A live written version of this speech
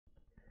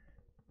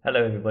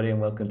Hello everybody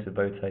and welcome to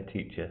Bowtie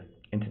Teacher.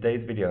 In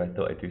today's video I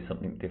thought I'd do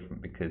something different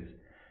because,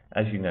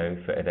 as you know,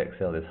 for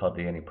Edexcel there's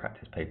hardly any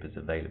practice papers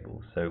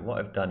available. So what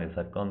I've done is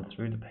I've gone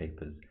through the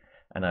papers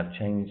and I've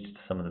changed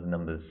some of the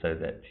numbers so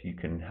that you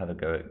can have a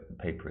go at the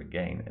paper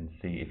again and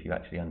see if you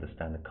actually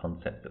understand the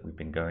concepts that we've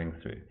been going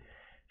through.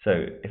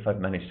 So if I've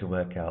managed to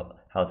work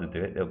out how to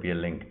do it, there'll be a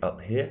link up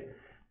here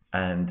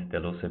and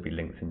there'll also be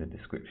links in the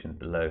description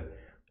below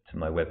to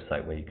my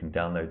website where you can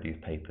download these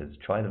papers,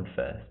 try them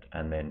first,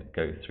 and then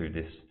go through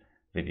this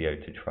video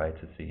to try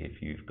to see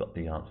if you've got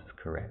the answers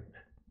correct.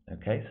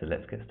 Okay, so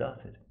let's get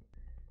started.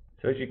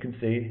 So as you can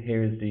see,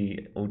 here is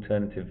the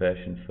alternative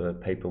version for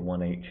paper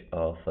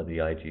 1HR for the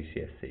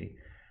IGCSE.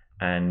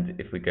 And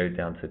if we go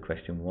down to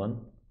question 1,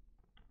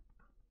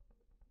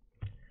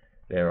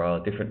 there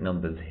are different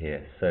numbers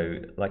here.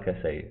 So like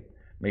I say,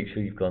 make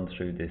sure you've gone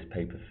through this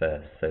paper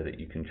first so that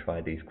you can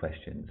try these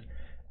questions.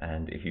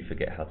 And if you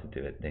forget how to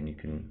do it, then you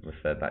can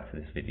refer back to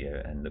this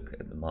video and look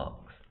at the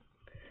marks.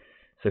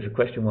 So for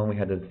question 1, we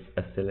had a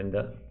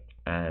cylinder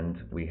and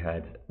we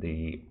had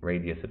the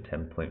radius of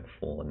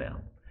 10.4 now.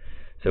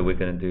 So we're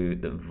going to do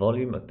the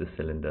volume of the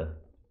cylinder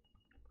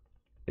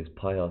is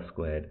pi r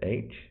squared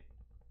h.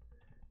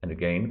 And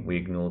again, we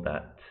ignore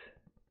that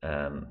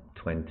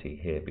 20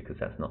 here because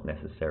that's not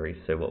necessary.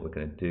 So what we're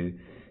going to do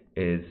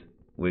is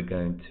we're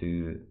going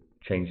to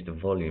change the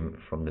volume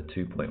from the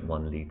 2.1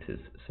 litres.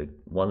 So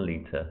 1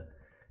 litre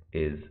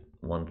is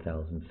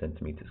 1,000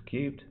 centimetres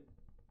cubed.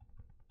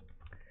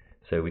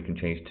 So we can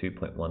change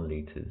 2.1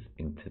 litres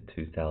into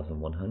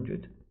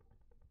 2,100.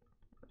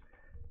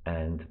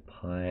 And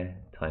pi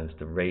times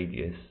the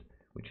radius,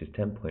 which is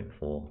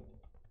 10.4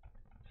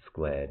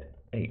 squared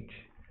h.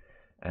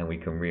 And we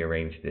can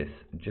rearrange this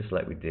just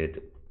like we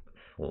did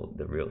for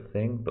the real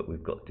thing, but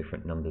we've got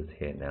different numbers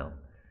here now.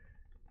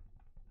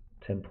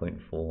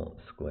 10.4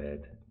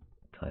 squared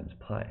times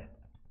pi.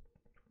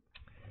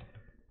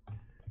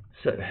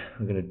 So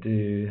we're going to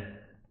do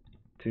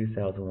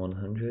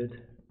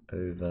 2,100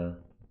 over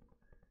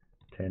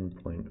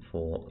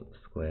 10.4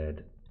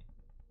 squared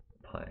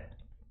pi.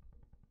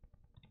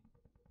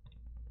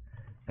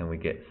 And we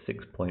get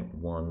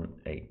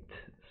 6.18.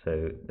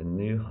 So the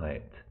new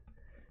height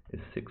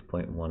is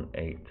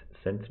 6.18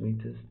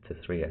 centimeters to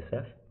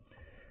 3SF.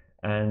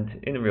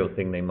 And in a real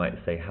thing, they might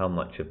say how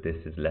much of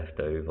this is left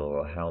over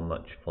or how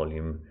much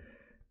volume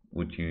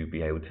would you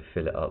be able to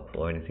fill it up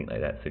or anything like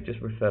that. So just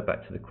refer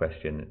back to the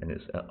question and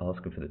it's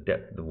asking for the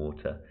depth of the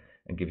water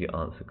and give your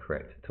answer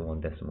correct to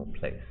 1 decimal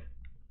place.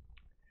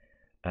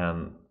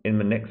 In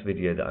the next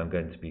video that I'm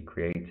going to be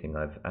creating,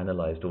 I've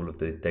analysed all of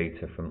the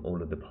data from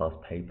all of the past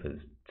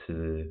papers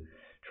to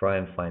try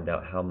and find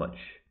out how much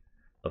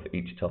of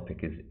each topic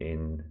is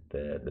in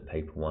the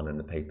paper 1 and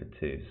the paper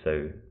 2.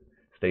 So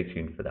stay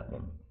tuned for that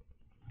one.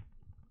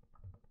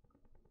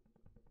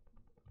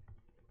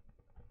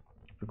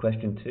 For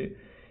question 2,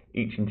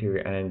 each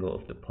interior angle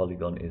of the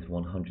polygon is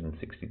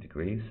 160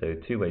 degrees. So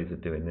 2 ways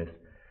of doing this.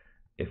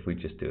 If we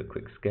just do a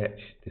quick sketch,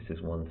 this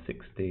is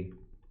 160,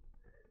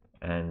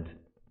 and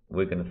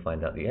we're going to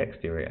find out the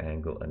exterior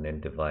angle and then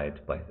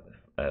divide by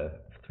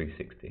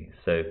 360.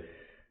 So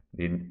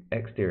the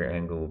exterior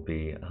angle will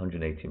be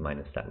 180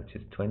 minus that, which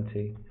is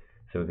 20.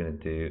 So we're going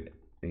to do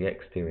the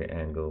exterior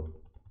angle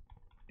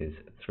is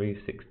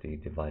 360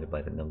 divided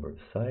by the number of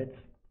sides.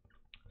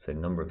 So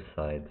number of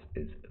sides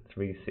is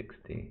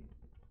 360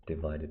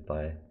 divided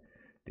by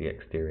the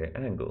exterior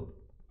angle,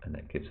 and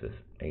that gives us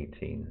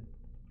 18.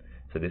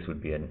 So this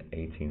would be an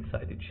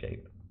 18-sided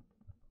shape.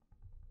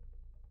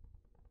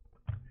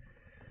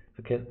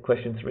 For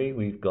question 3,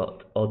 we've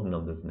got odd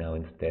numbers now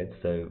instead,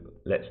 so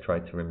let's try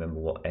to remember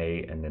what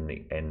A and then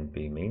the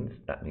NB means.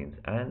 That means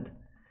and.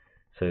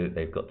 So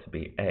they've got to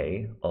be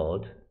A,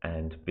 odd,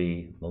 and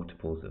B,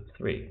 multiples of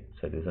 3.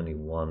 So there's only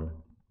one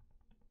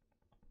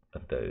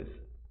of those.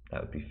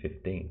 That would be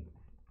 15.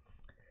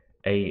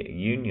 A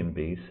union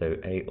B, so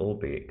A or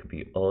B, it could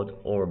be odd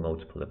or a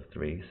multiple of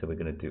 3. So we're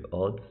going to do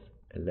odds,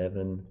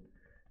 11,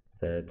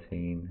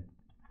 13,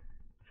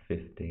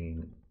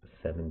 15,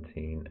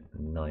 17,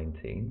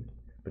 19.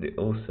 But it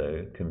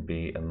also can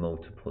be a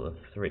multiple of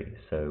 3.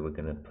 So we're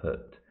going to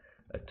put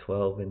a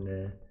 12 in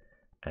there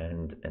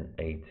and an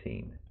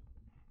 18.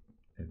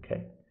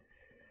 Okay.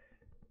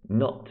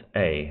 Not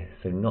A.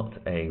 So not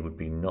A would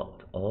be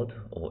not odd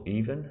or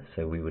even.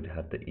 So we would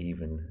have the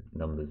even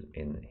numbers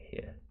in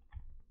here.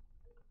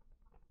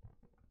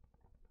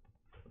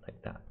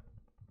 Like that.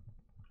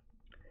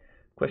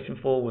 Question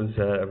 4 was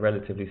a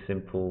relatively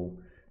simple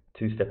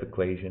 2-step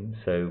equation.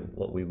 So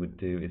what we would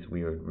do is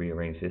we would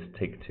rearrange this,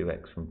 take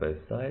 2x from both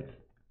sides,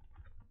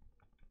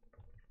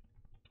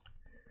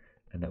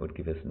 and that would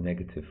give us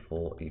negative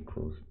 4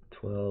 equals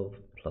 12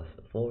 plus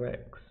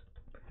 4x,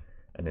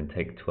 and then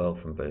take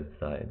 12 from both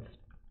sides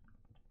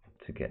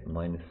to get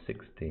minus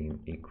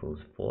 16 equals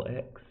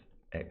 4x,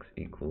 x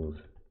equals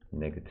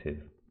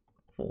negative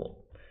 4.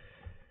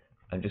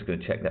 I'm just going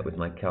to check that with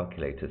my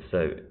calculator.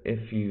 So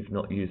if you've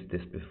not used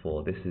this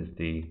before, this is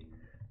the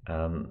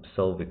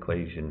solve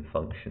equation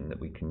function that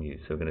we can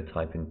use. So we're going to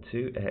type in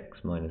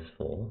 2x minus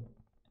 4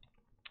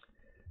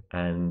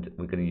 and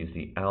we're going to use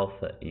the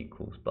alpha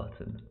equals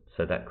button.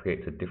 So that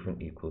creates a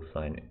different equal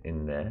sign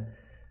in there.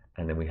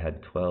 And then we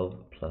had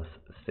 12 plus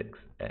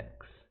 6x.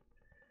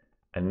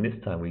 And this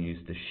time we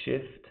use the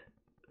shift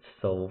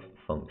solve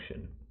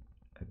function.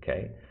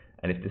 Okay?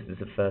 And if this is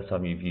the first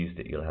time you've used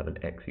it, you'll have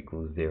an x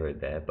equals 0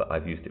 there, but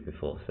I've used it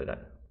before, so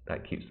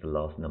that keeps the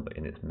last number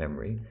in its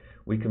memory.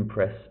 We can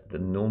press the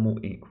normal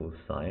equals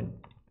sign,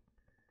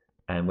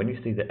 and when you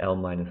see the L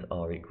minus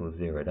R equals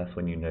 0, that's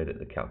when you know that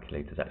the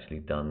calculator's actually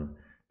done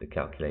the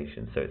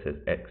calculation. So it says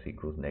x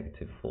equals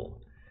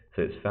 -4.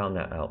 So it's found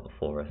that out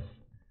for us,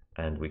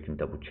 and we can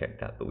double check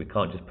that, but we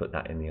can't just put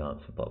that in the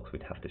answer box.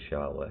 We'd have to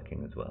show our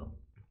working as well.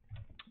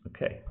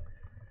 Okay.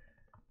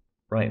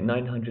 Right,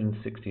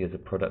 960 is a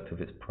product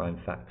of its prime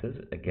factors.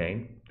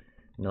 Again,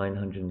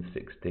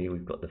 960,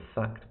 we've got the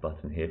fact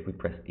button here. If we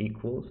press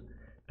equals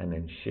and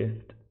then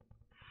shift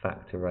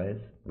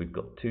factorize, we've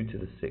got 2 to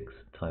the 6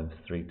 times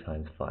 3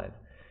 times 5.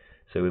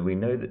 So we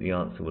know that the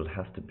answer will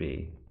have to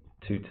be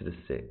 2 to the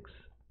 6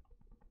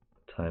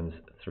 times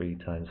 3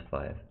 times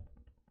 5.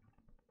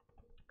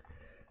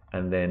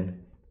 And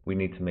then we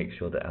need to make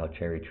sure that our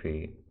cherry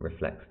tree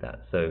reflects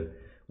that. So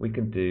we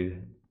can do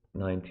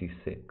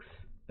 96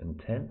 and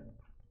 10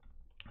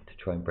 to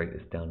try and break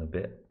this down a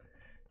bit.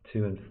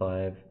 2 and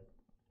 5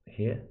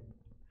 here.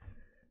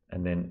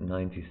 And then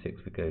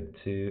 96 we go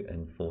 2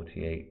 and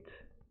 48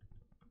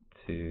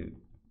 to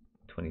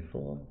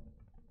 24,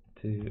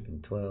 2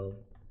 and 12,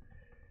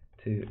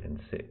 2 and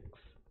 6,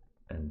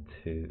 and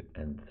 2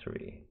 and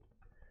 3.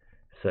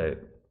 So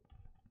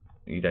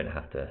you don't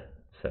have to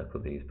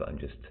circle these, but I'm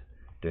just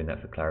doing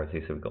that for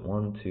clarity. So we've got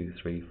 1, 2,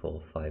 3,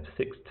 4, 5,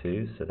 6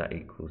 2s, so that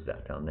equals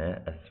that down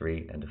there, a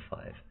 3 and a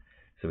 5.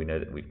 So we know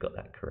that we've got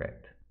that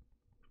correct.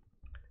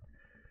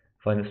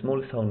 Find the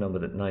smallest whole number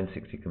that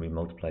 960 can be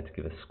multiplied to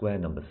give a square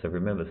number. So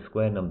remember,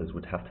 square numbers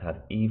would have to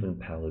have even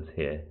powers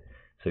here.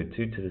 So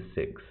 2 to the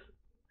 6,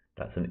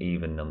 that's an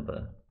even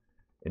number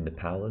in the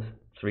powers.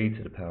 3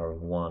 to the power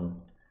of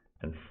 1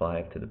 and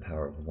 5 to the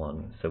power of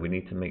 1. So we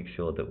need to make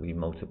sure that we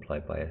multiply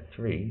by a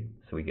 3,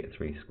 so we get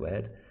 3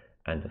 squared,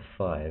 and a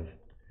 5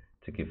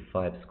 to give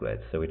 5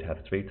 squared. So we'd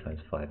have 3 times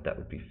 5, that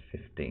would be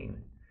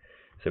 15.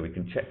 So we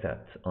can check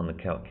that on the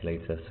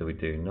calculator. So we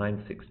do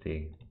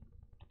 960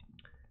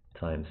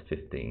 times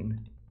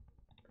 15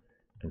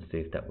 and see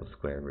if that will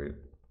square root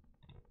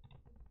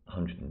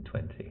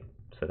 120.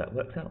 So that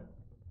works out.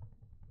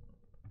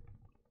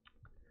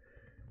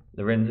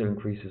 Lorenzo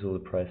increases all the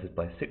prices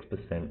by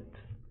 6%.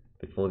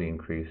 Before the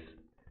increase,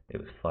 it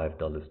was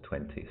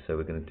 $5.20. So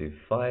we're going to do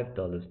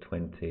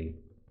 $5.20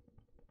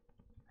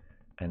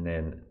 and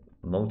then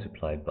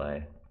multiplied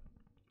by,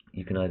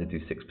 you can either do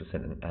 6%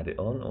 and add it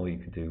on, or you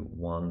could do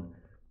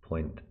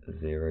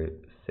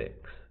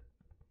 1.06.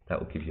 That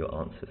will give you your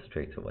answer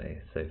straight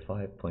away. So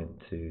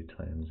 5.2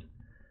 times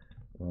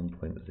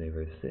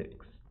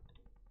 1.06,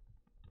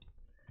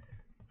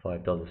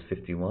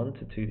 $5.51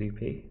 to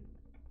 2dp.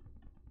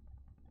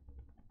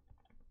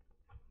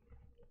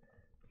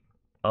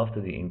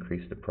 After the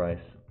increase, the price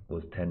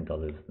was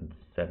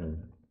 $10.07.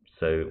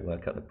 So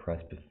work out the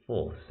price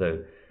before.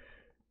 So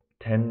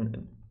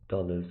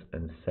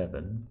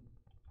 $10.07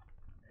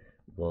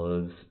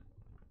 was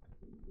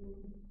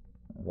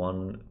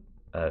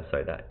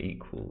that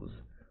equals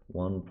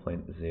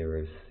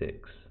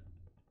 1.06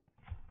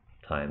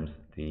 times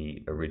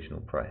the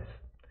original price.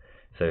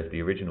 So if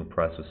the original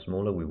price was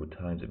smaller, we would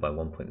times it by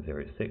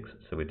 1.06.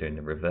 So we're doing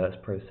the reverse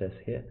process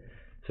here.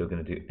 So we're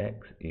going to do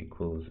x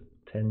equals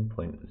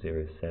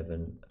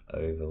 10.07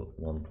 over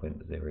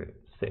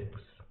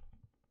 1.06.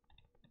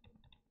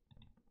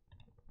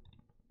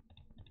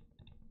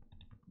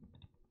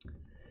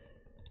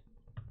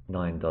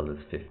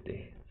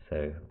 $9.50.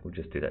 So we'll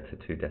just do that to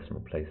 2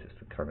 decimal places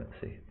for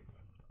currency.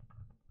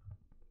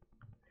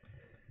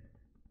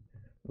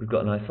 We've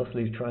got an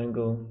isosceles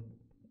triangle.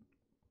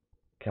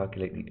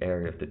 Calculate the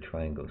area of the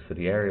triangle. So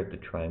the area of the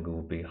triangle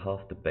will be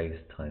half the base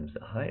times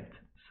the height.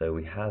 So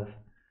we have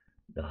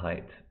the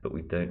height, but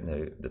we don't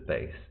know the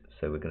base.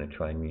 So we're going to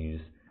try and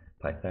use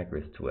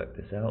Pythagoras to work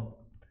this out.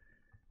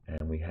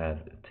 And we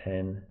have a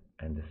 10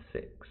 and a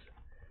 6.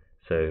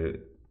 So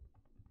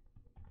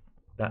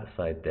that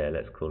side there,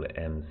 let's call it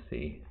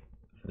MC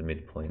for the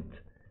midpoint.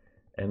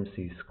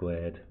 MC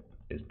squared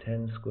is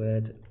 10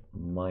 squared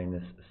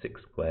minus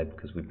 6 squared,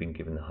 because we've been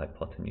given the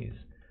hypotenuse.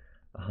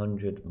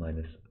 100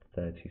 minus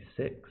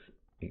 36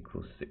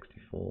 equals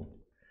 64.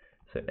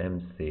 So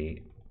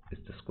MC is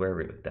the square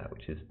root of that,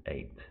 which is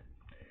 8.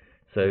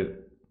 So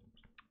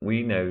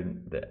we know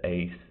that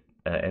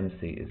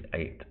MC is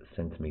 8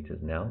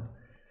 centimeters now,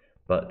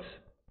 but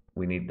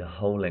we need the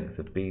whole length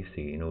of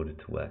BC in order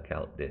to work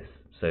out this.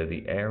 So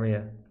the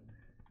area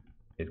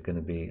is going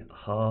to be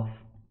half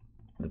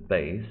the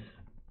base,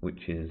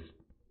 which is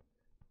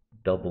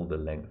double the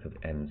length of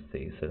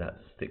MC. So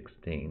that's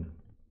 16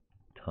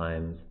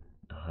 times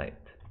the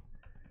height.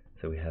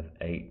 So we have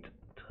 8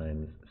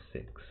 times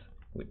 6,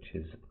 which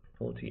is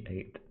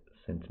 48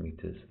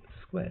 centimeters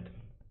squared.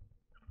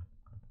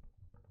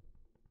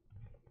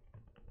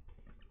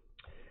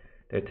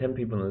 There are 10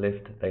 people in the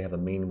lift. They have a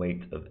mean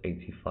weight of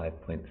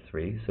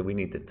 85.3. So we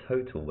need the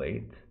total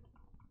weight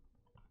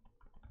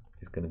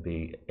is going to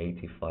be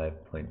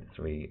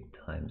 85.3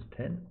 times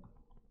 10.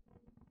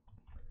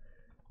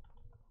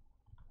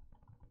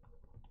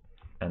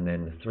 And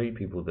then the 3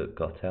 people that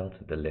got out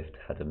of the lift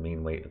had a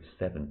mean weight of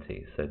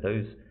 70. So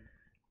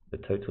the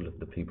total of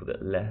the people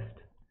that left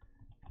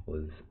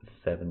was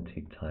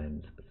 70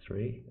 times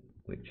 3,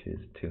 which is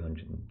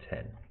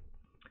 210.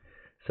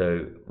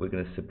 So we're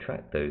going to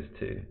subtract those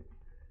two,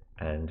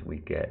 and we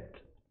get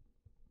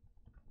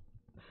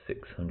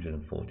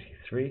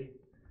 643,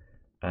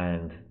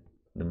 and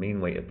the mean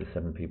weight of the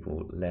 7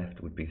 people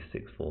left would be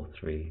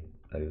 643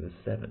 over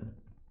 7.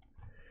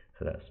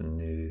 So that's the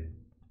new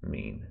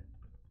mean.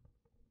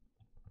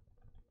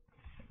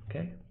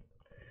 Okay,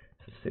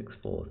 so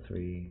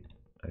 643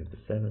 over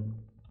 7,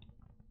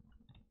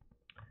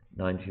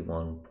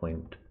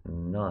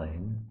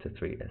 91.9 to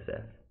 3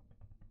 SF.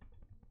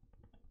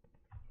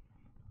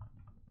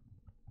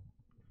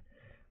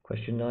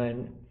 Question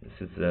 9,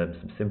 this is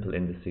some simple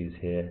indices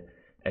here.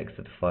 X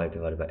to the 5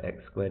 divided by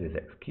x squared is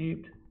x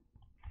cubed,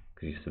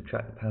 because you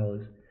subtract the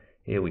powers.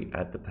 Here we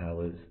add the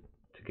powers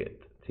to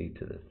get t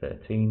to the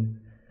 13,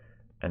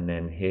 and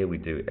then here we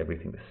do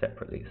everything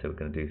separately. So we're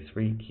going to do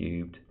 3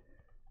 cubed,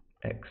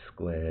 x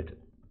squared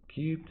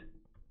cubed,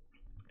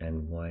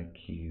 and y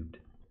cubed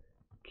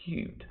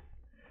cubed.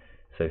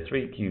 So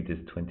 3 cubed is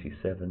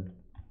 27,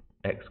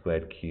 x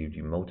squared cubed,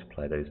 you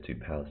multiply those two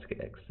powers to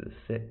get x to the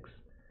 6,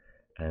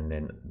 and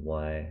then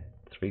y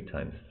 3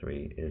 times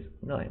 3 is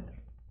 9.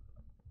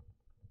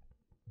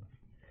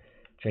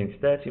 Change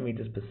 30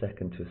 meters per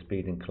second to a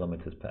speed in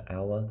kilometers per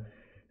hour.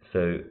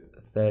 So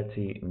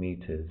 30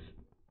 meters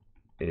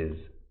is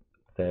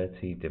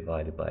 30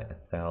 divided by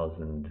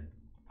 1,000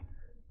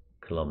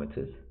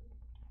 kilometers.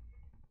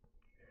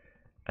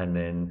 And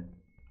then,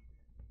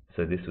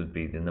 so this would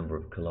be the number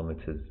of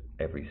kilometers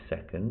every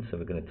second. So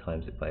we're going to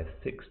times it by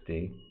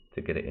 60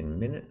 to get it in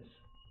minutes,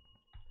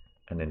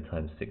 and then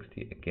times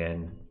 60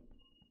 again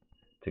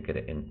to get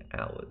it in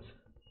hours.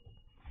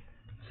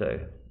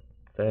 So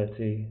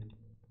 30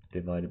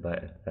 divided by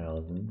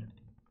 1,000,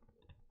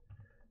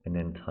 and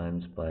then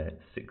times by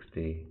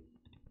 60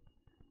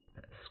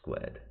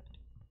 squared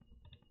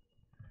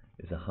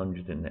is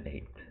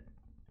 108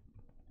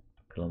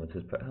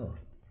 kilometers per hour.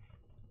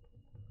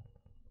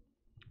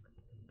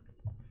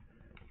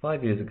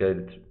 5 years ago,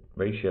 the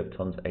ratio of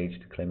Tom's age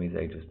to Clemmie's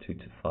age was 2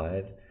 to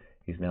 5.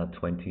 He's now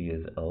 20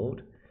 years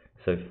old.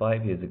 So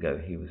 5 years ago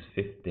he was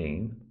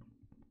 15,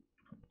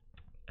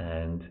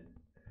 and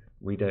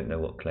we don't know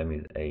what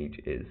Clemmie's age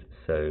is,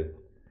 so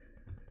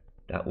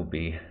that will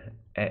be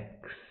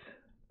x,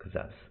 because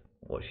that's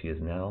what she is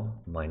now,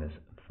 minus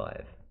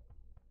 5.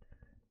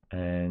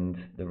 And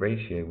the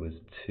ratio was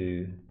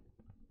 2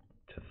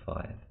 to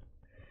 5.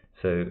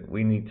 So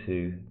we need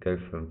to go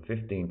from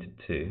 15 to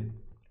 2.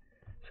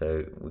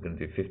 So we're going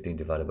to do 15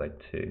 divided by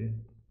 2.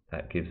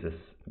 That gives us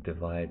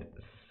divide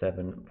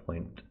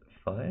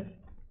 7.5.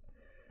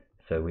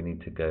 So we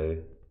need to go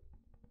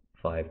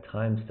 5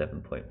 times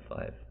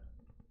 7.5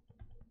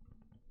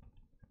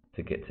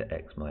 to get to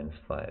x minus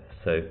 5.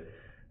 So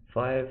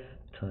 5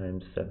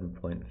 times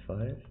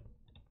 7.5,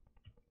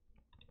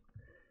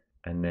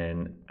 and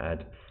then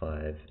add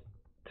 5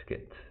 to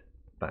get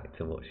back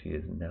to what she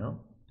is now,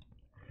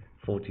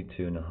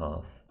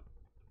 42.5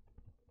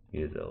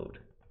 years old.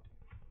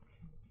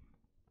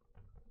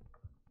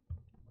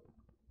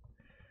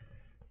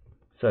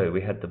 So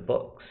we had the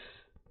box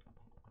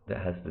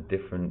that has the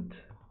different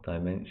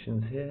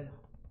dimensions here,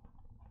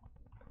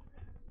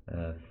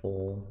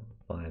 4,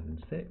 5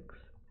 and 6,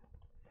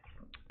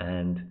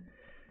 and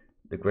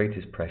the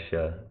greatest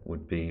pressure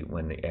would be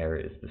when the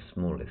area is the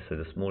smallest. So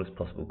the smallest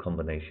possible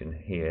combination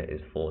here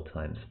is 4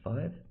 times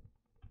 5,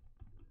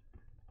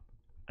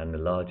 and the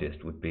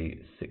largest would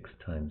be 6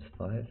 times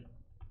 5.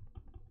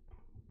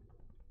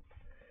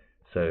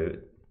 So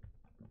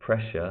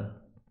pressure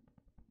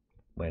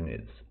when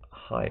it's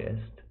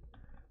highest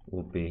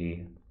will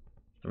be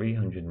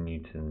 300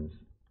 newtons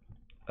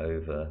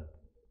over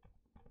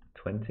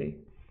 20,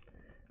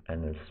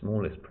 and the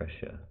smallest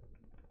pressure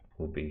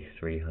will be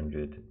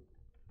 300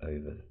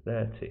 over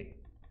 30.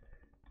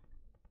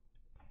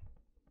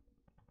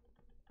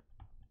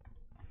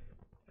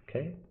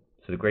 Okay,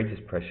 so the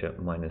greatest pressure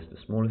minus the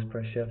smallest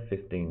pressure,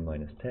 15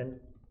 minus 10,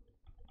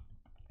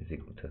 is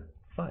equal to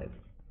 5.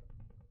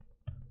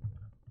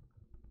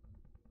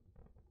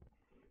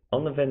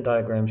 On the Venn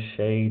diagram,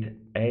 shade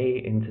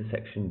A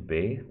intersection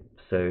B.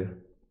 So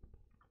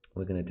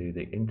we're going to do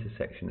the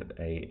intersection of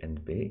A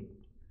and B,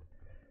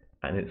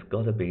 and it's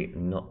got to be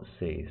not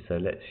C. So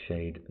let's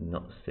shade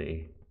not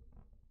C.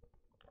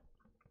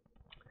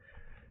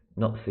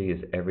 Not C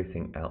is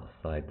everything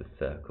outside the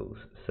circles.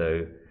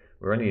 So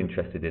we're only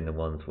interested in the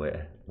ones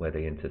where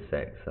they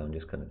intersect. So I'm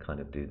just going to kind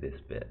of do this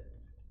bit.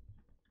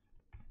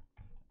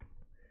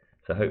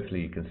 So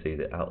hopefully you can see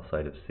that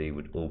outside of C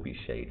would all be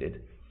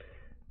shaded.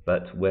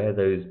 But where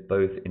those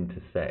both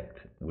intersect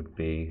would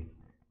be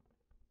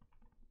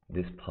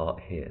this part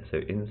here. So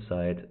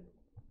inside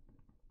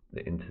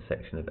the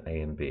intersection of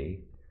A and B,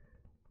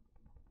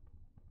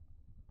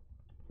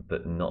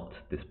 but not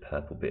this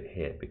purple bit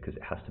here, because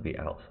it has to be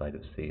outside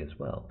of C as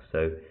well.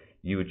 So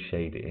you would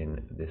shade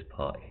in this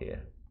part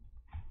here.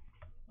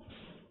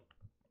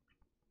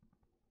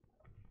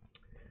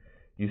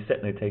 Use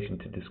set notation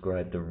to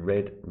describe the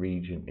red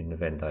region in the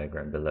Venn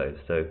diagram below.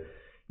 So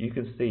you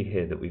can see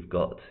here that we've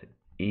got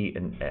E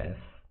and F,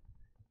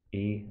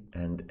 E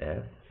and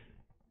F,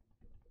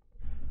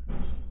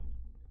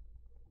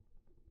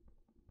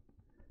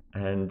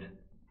 and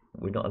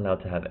we're not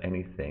allowed to have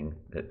anything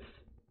that's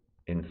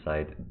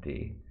inside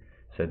D.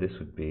 So this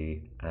would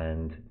be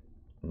and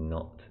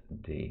not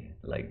D,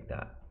 like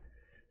that.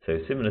 So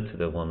similar to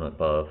the one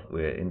above,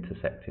 we're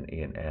intersecting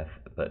E and F,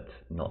 but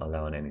not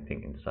allowing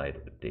anything inside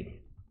of D.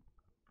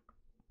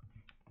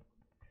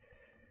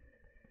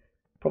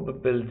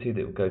 Probability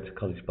that we'll go to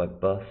college by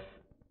bus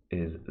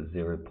is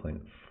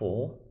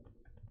 0.4.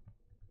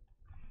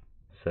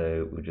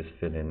 So we'll just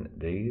fill in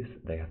these,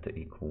 they have to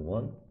equal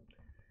 1.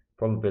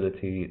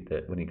 Probability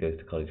that when he goes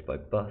to college by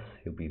bus,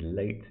 he'll be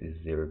late is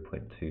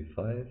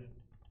 0.25.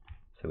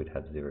 So we'd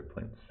have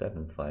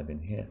 0.75 in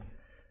here.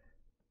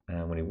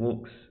 And when he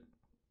walks,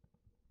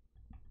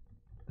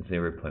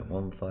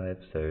 0.15,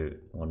 so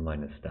 1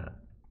 minus that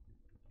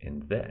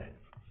in there.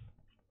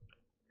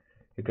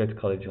 He'll go to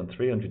college on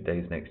 300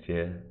 days next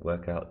year,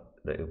 work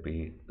out that he'll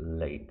be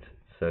late.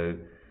 So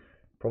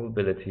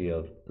probability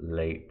of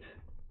late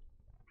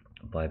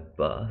by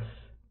bus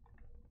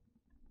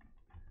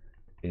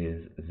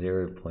is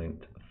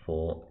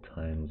 0.4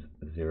 times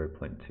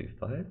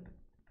 0.25,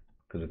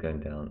 because we're going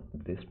down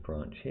this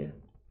branch here.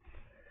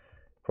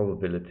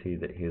 Probability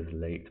that he is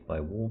late by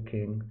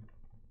walking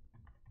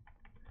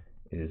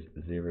is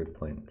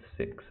 0.6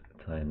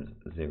 times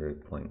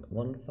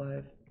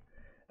 0.15,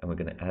 and we're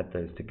going to add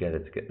those together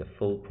to get the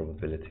full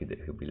probability that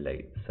he'll be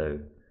late. So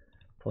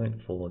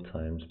 0.4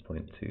 times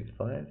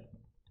 0.25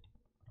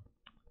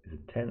 is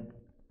a tenth,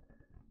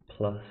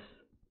 plus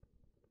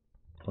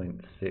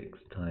 0.6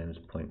 times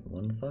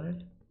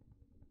 0.15,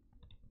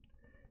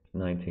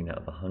 19 out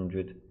of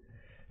 100.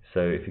 So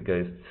if he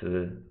goes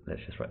to,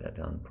 let's just write that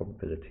down,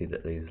 probability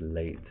that he's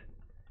late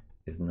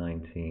is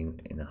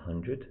 19 in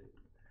 100.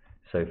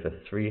 So for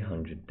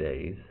 300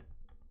 days,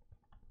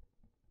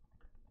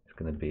 it's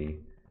going to be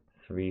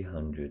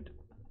 300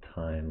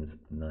 times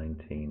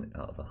 19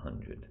 out of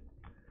 100.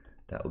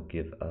 That will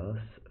give us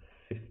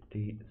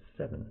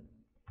 57.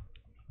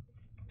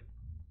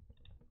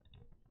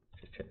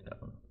 Just check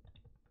that one.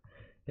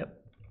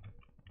 Yep.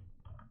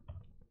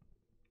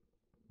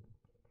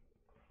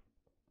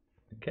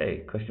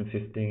 Okay, question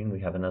 15, we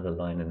have another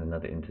line and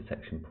another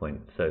intersection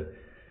point. So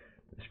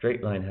the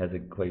straight line has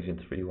equation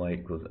 3y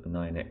equals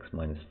 9x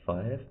minus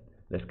 5.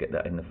 Let's get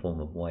that in the form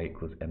of y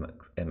equals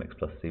mx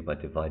plus c by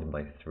dividing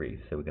by 3.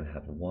 So we're going to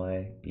have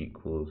y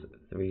equals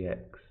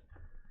 3x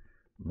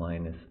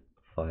minus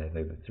 5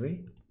 over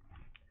 3.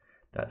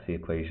 That's the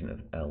equation of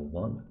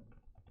L1.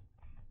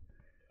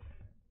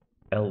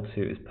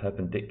 L2 is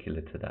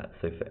perpendicular to that.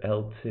 So for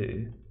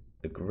L2,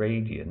 the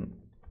gradient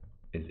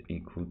is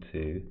equal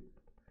to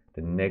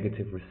the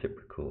negative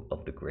reciprocal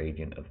of the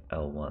gradient of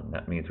L1.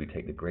 That means we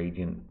take the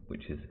gradient,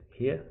 which is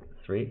here,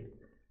 3.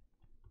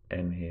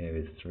 M here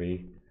is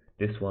 3.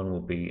 This one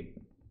will be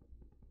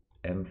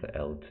M for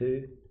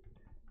L2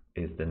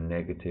 is the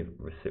negative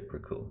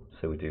reciprocal.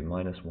 So we do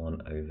minus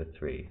 1 over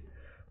 3.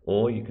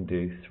 Or you can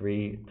do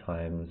 3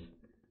 times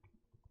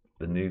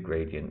the new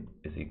gradient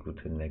is equal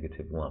to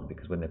negative 1,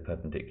 because when they're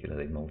perpendicular,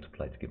 they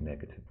multiply to give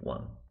negative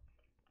 1.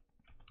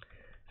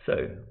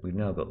 So we've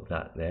now got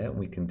that there.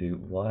 We can do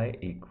y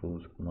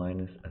equals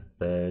minus a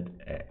third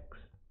x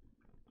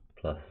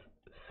plus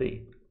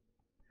c.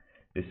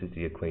 This is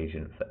the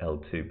equation for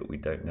L2, but we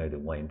don't know the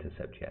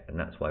y-intercept yet, and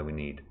that's why we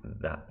need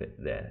that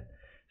bit there.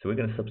 So we're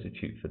going to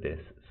substitute for this.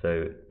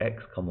 So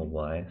x comma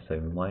y, so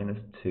minus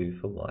 2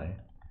 for y,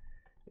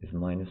 is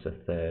minus a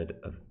third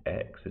of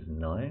x is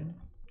 9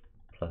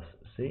 plus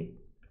c.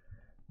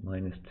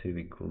 Minus 2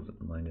 equals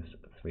minus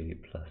 3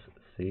 plus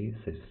c.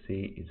 So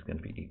c is going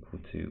to be equal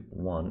to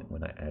 1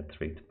 when I add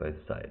 3 to both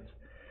sides.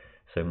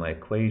 So my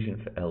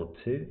equation for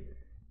L2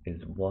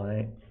 is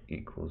y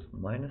equals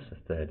minus a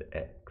third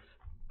x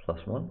plus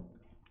 1.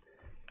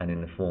 And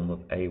in the form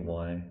of ay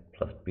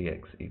plus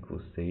bx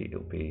equals c, it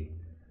will be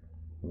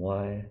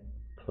y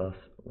plus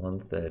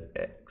 1/3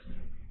 x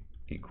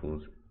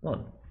equals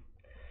 1.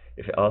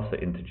 If it asks for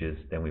integers,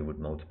 then we would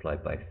multiply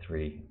by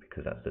 3,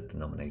 because that's the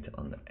denominator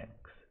on the x.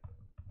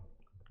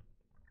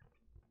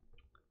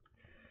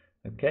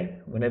 Okay,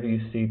 whenever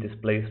you see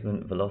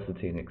displacement,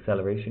 velocity, and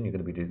acceleration, you're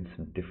going to be doing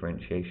some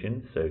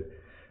differentiation. So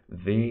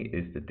v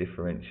is the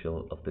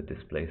differential of the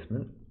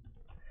displacement.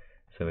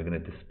 So we're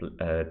going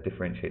to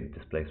differentiate the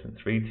displacement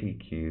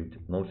 3t cubed,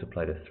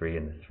 multiply the 3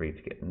 and the 3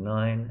 to get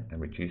 9,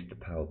 and reduce the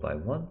power by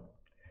 1.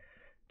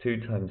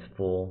 2 times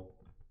 4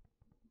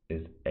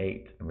 is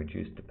 8, and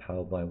reduce the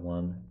power by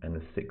 1, and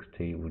the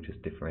 6t will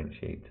just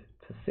differentiate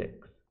to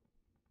 6.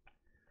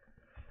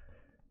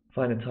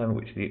 Find the time at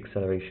which the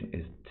acceleration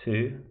is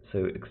 2.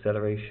 So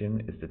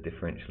acceleration is the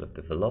differential of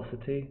the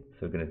velocity.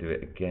 So we're going to do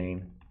it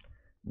again.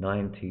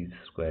 9t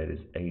squared is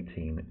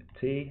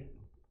 18t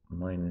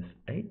minus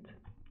 8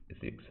 is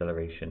the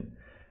acceleration.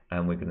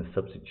 And we're going to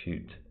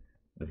substitute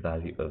the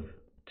value of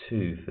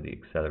 2 for the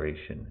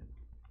acceleration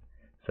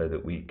so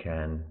that we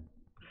can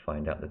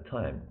find out the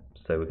time.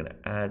 So we're going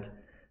to add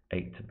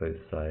 8 to both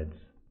sides.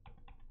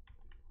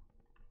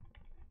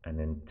 And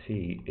then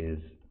t is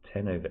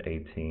 10 over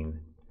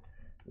 18,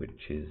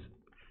 which is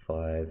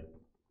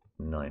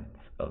 5/9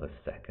 of a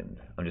second.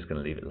 I'm just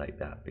going to leave it like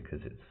that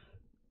because it's,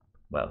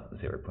 well,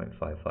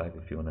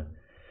 0.55 if you want to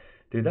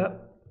do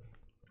that.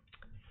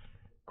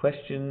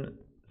 Question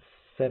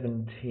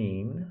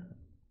 17,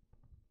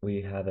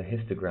 we have a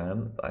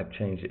histogram, but I've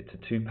changed it to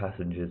 2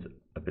 passengers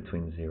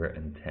between 0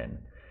 and 10.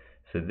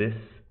 So this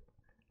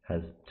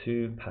has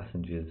 2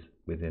 passengers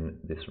within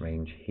this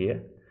range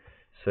here.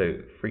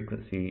 So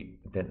frequency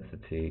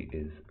density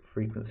is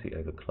frequency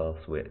over class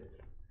width.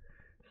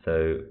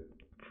 So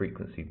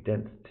frequency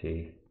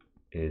density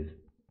is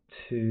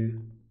 2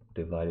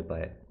 divided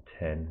by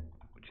 10,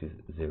 which is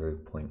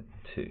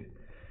 0.2.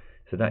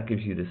 So that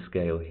gives you the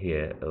scale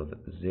here of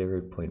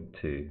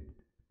 0.2.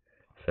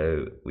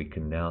 So we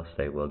can now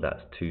say, well,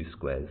 that's 2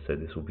 squares. So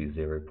this will be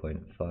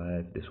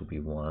 0.5, this will be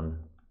 1,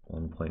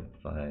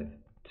 1.5,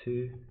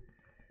 2,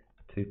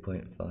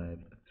 2.5,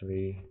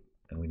 3,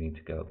 and we need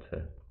to go up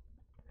to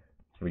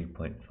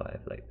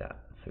 3.5 like that.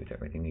 So we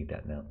don't really need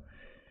that now.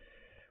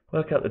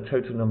 Work out the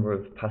total number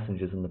of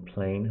passengers on the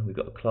plane. We've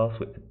got a class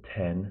width of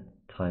 10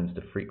 times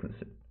the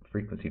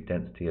frequency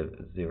density of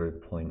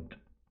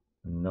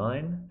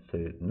 0.9. So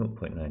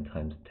 0.9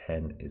 times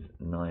 10 is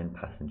 9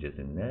 passengers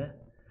in there.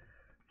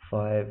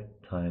 5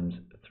 times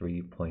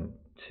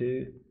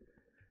 3.2.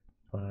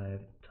 5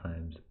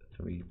 times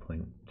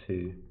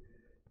 3.2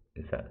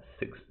 is that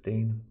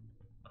 16.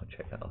 I'll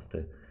check that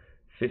after.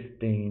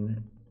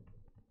 15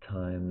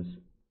 times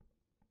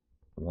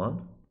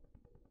 1.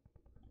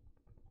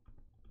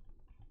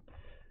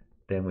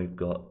 Then we've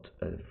got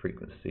a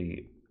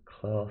frequency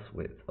class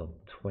width of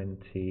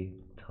 20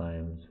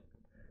 times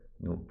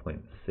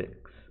 0.6,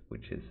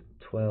 which is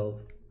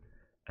 12,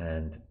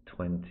 and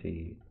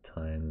 20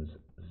 times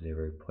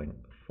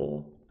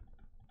 0.4,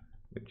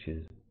 which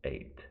is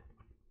 8.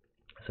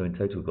 So in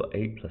total we've got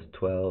 8 plus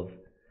 12,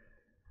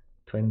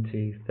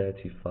 20,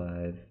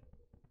 35,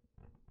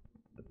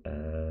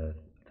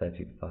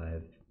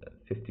 35,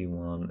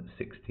 51,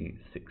 60,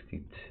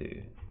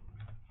 62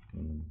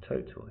 in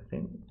total, I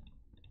think.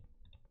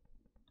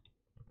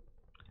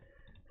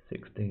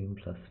 16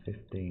 plus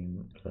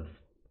 15 plus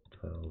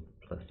 12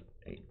 plus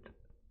 8,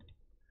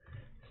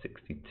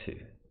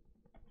 62.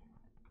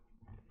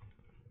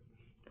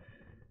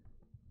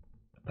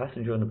 A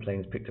passenger on the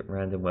plane is picked at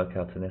random. Work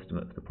out an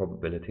estimate of the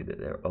probability that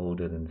they're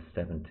older than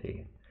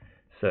 70.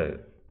 So,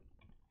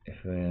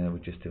 if we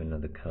just do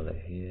another colour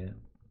here.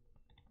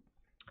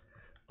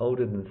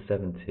 Older than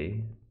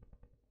 70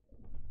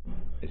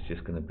 is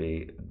just going to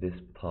be this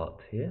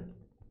part here.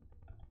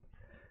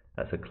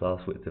 That's a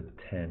class width of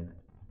 10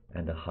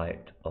 and a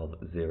height of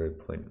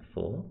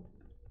 0.4.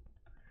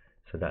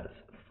 So that's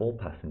 4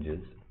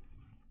 passengers.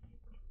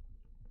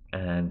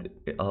 And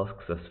it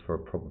asks us for a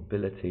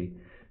probability.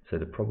 So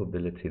the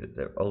probability that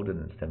they're older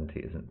than 70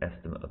 is an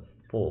estimate of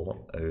 4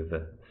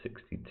 over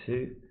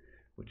 62,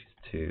 which is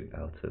 2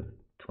 out of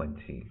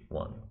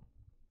 21.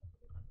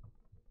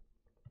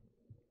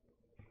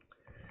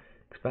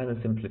 Expand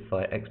and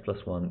simplify x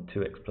plus 1,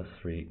 2x plus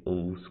 3,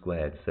 all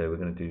squared. So we're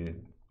going to do,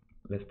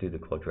 let's do the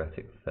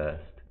quadratic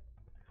first.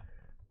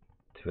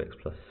 2x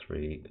plus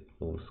 3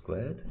 all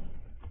squared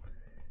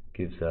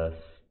gives us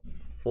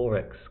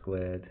 4x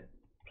squared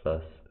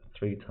plus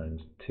 3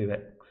 times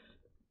 2x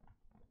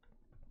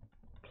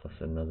plus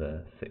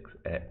another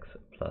 6x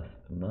plus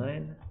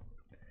 9.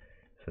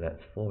 So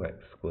that's 4x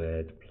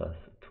squared plus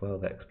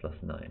 12x plus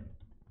 9.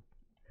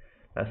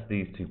 That's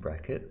these two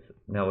brackets.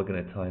 Now we're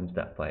going to times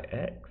that by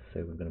x.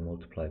 So we're going to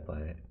multiply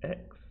by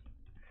x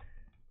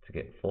to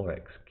get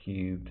 4x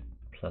cubed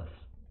plus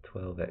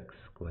 12x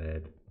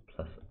squared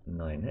plus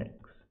 9x.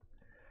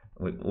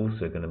 We're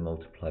also going to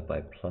multiply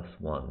by plus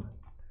 1,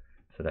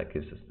 so that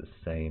gives us the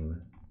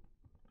same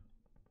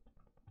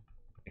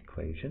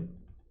equation.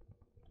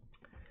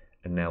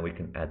 And now we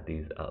can add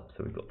these up.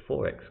 So we've got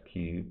 4x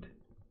cubed,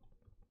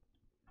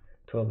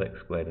 12x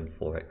squared and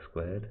 4x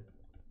squared,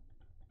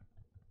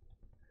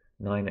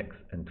 9x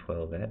and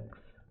 12x,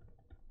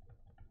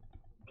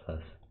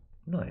 plus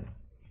 9.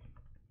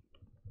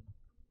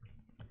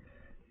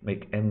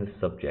 Make m the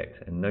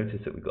subject, and notice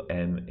that we've got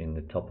m in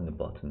the top and the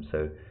bottom,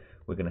 so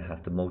we're going to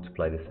have to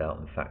multiply this out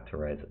and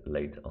factorize it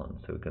later on.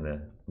 So we're going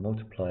to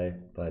multiply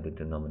by the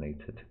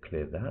denominator to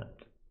clear that.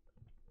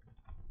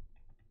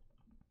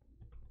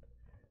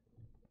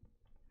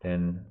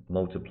 Then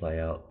multiply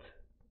out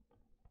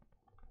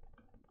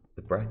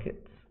the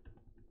brackets.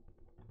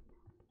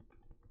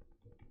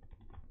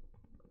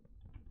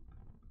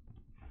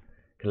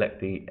 Collect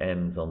the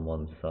m's on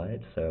one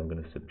side, so I'm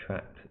going to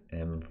subtract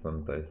m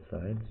from both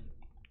sides.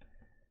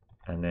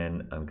 and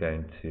then I'm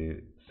going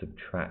to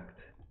subtract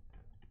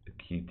the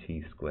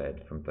qt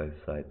squared from both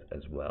sides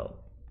as well.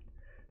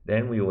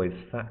 Then we always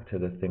factor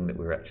the thing that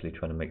we're actually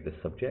trying to make the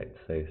subject,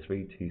 so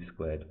 3t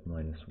squared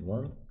minus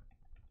 1,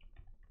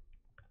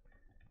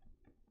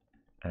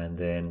 and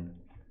then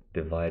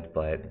divide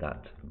by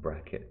that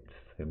bracket,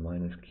 so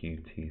minus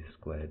qt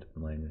squared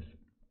minus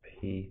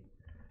p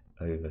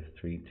over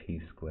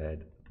 3t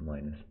squared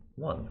minus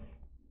 1.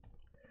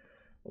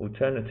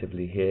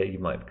 Alternatively, here you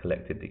might have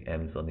collected the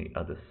m's on the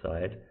other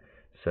side,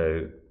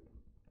 so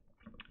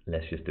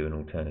let's just do an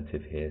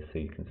alternative here so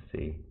you can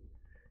see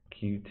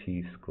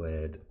qt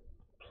squared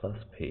plus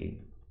p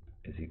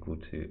is equal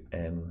to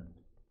m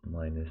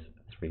minus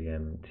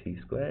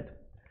 3mt squared,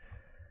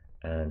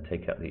 and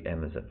take out the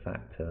m as a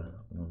factor,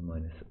 1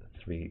 minus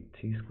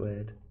 3t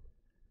squared,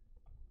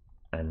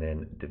 and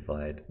then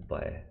divide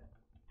by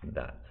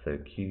that. So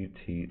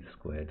qt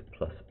squared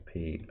plus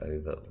p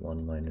over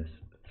 1 minus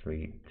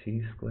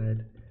 3t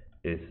squared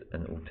is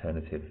an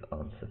alternative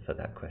answer for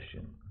that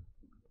question.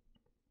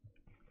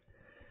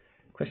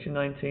 Question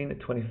 19, the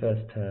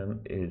 21st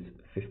term is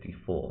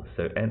 54.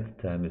 So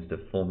nth term is the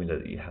formula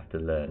that you have to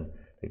learn.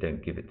 They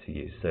don't give it to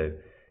you. So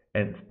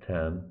nth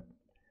term,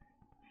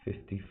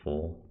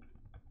 54,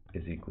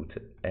 is equal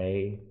to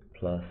a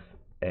plus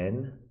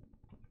n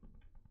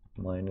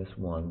minus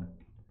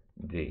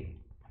 1d.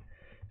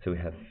 So we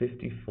have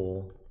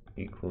 54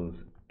 equals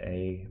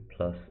a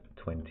plus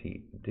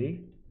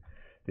 20d.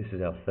 This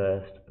is our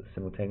first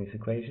simultaneous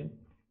equation.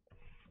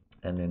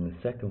 And then the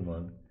second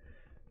one,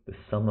 the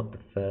sum of the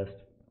first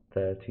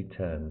 30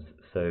 terms.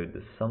 So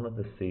the sum of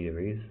the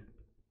series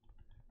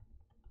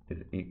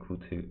is equal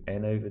to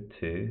n over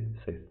 2,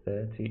 so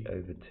 30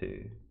 over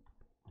 2,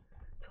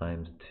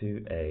 times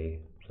 2a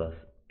plus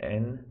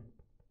n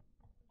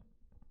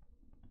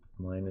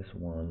minus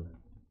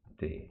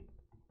 1d,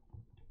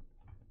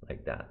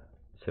 like that.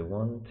 So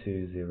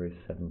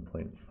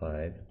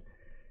 1207.5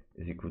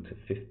 is equal to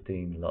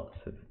 15 lots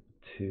of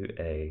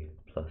 2a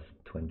plus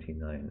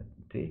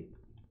 29d.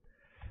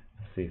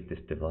 Let's see if this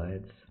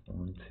divides.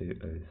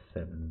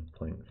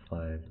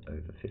 1207.5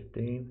 over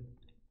 15,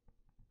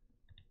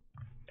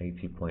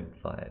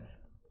 80.5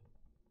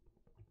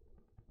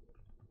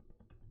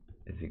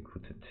 is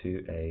equal to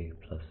 2a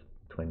plus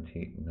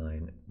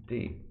 29d.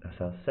 That's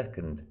our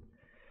second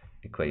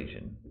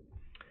equation.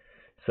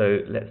 So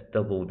let's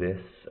double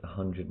this.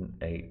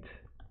 108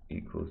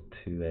 equals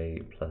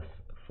 2a plus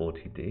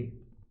 40d.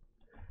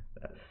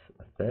 That's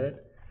a third.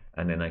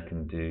 And then I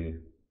can do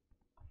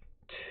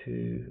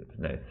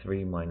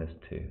 3 minus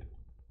 2.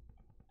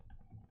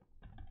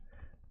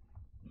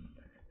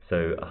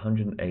 So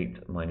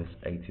 108 minus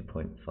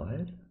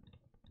 80.5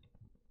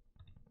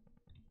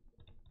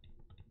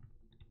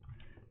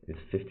 is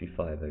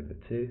 55 over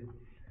 2,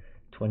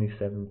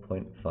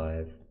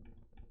 27.5.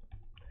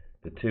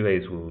 The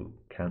 2a's will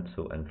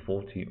cancel, and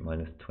 40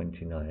 minus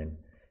 29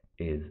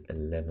 is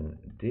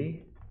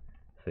 11d.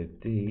 So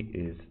d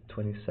is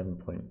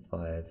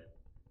 27.5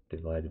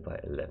 divided by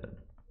 11.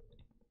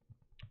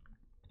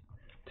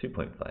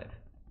 2.5.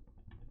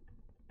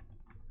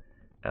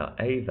 Our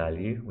a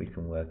value we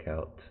can work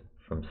out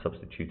from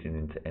substituting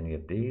into any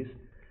of these.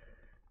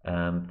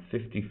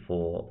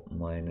 54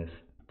 minus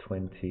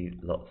 20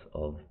 lots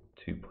of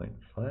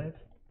 2.5.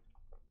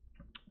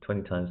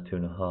 20 times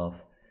 2.5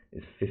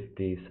 is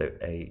 50, so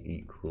a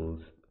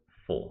equals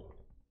 4.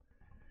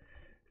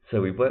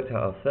 So we worked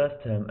out our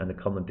first term and the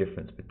common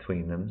difference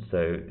between them.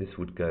 So this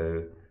would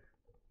go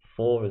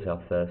 4 as our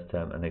first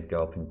term, and they'd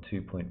go up in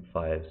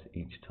 2.5s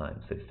each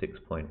time. So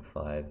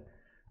 6.5,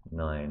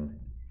 9,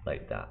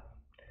 like that.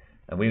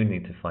 And we would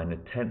need to find the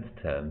 10th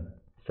term.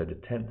 So the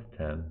 10th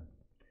term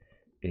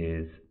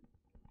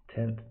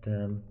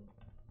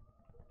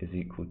is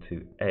equal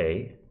to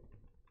a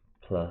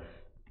plus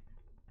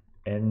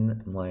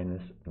n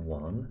minus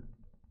 1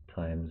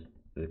 times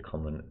the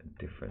common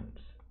difference.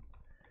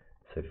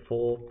 So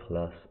 4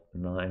 plus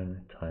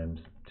 9 times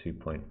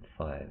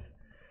 2.5.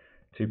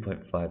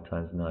 2.5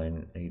 times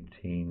 9,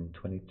 18,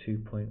 22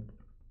 point,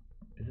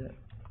 is it?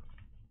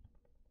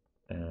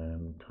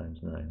 Times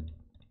 9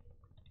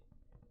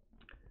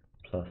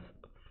 plus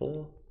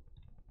 4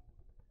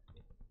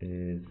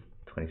 is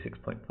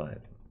 26.5. So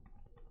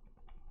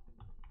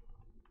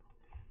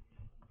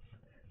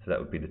that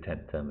would be the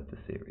 10th term of the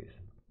series.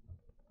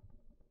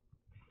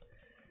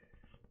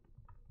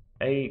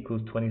 A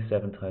equals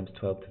 27 times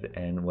 12 to the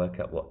n. Work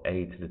out what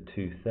a to the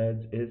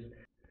 2/3 is.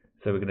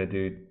 So we're going to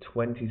do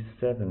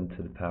 27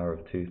 to the power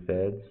of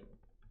 2/3,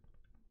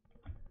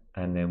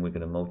 and then we're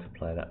going to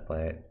multiply that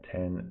by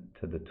 10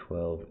 to the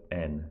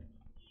 12n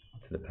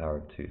to the power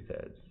of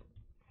 2/3.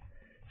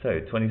 So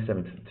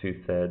 27 to the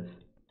 2/3,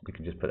 we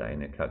can just put that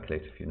in a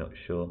calculator if you're not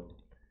sure.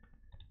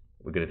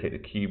 We're going to take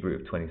the cube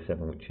root of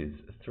 27, which is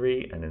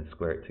 3, and then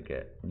square it to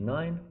get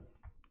 9.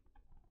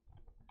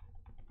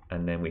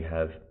 And then we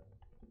have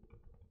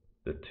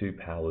the two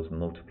powers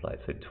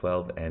multiplied. So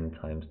 12n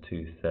times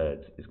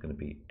 2/3 is going to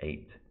be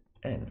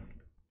 8n.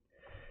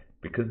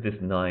 because this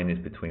 9 is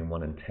between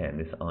 1 and 10,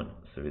 this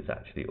answer is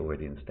actually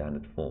already in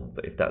standard form.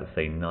 But if that was,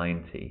 say,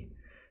 90,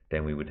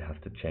 then we would have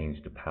to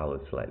change the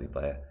powers slightly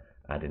by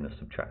adding or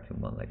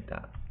subtracting 1 like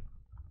that.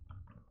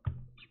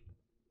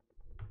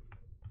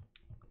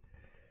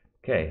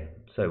 Okay,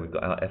 so we've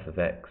got our f of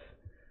x,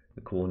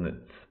 the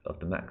coordinates of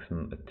the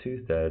maximum are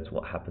 2/3.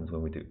 What happens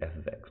when we do f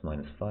of x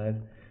minus 5?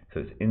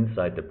 So it's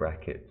inside the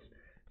brackets,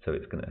 so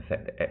it's going to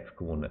affect the x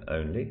coordinate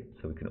only.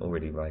 So we can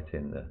already write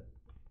in the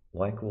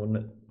y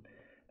coordinate.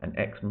 And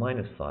x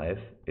minus 5,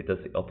 it does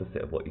the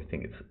opposite of what you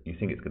think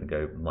it's going to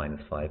go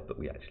minus 5, but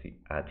we actually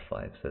add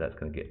 5, so that's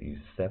going to get you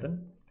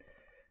 7.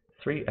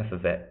 3f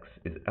of x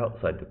is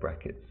outside the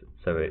brackets,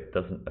 so it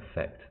doesn't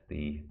affect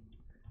the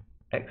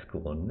x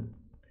coordinate.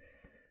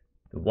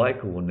 The y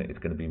coordinate is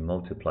going to be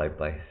multiplied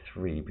by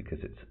 3 because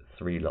it's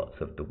 3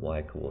 lots of the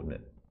y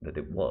coordinate that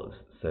it was,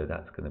 so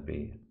that's going to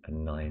be a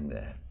 9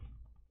 there.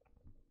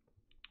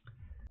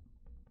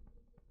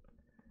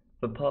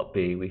 For part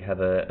B, we have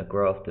a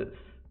graph that's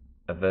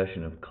a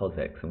version of cos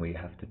x, and we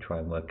have to try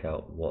and work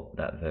out what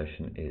that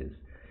version is.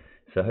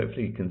 So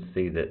hopefully you can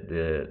see that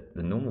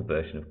the normal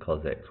version of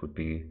cos x would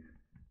be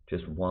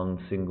just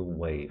one single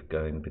wave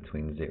going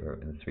between 0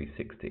 and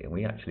 360, and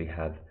we actually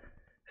have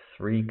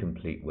 3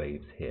 complete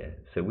waves here.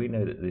 So we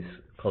know that this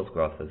cos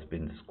graph has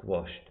been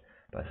squashed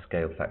by a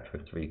scale factor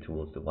of 3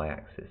 towards the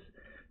y-axis.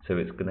 So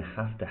it's going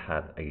to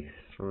have a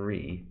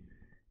 3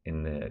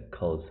 in the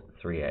cos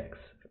 3x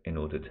in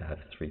order to have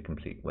 3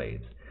 complete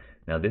waves.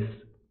 Now this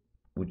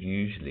would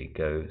usually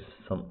go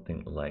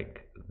something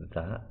like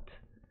that,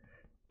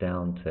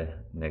 down to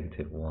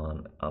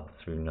 -1, up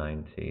through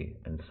 90,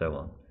 and so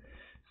on.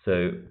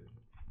 So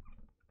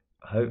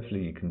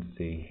hopefully you can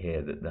see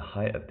here that the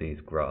height of these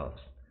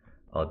graphs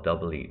are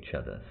double each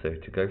other. So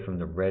to go from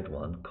the red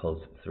one,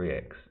 cos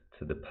 3x,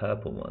 to the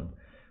purple one,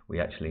 we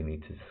actually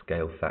need to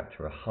scale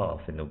factor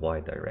 1/2 in the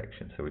y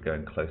direction. So we're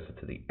going closer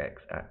to the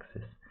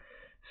x-axis.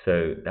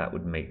 So that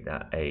would make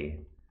that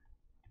a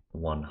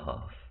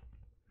 1/2.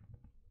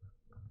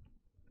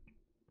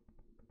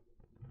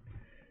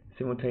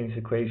 Simultaneous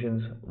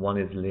equations, one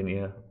is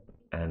linear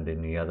and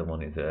then the other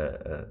one is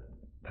a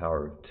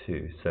power of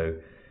 2.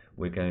 So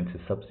we're going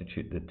to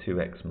substitute the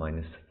 2x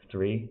minus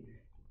 3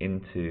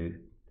 into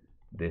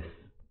this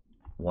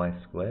y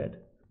squared.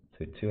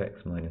 So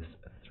 2x minus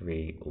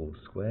 3 all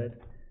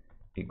squared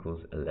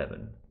equals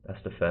 11.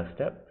 That's the first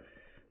step.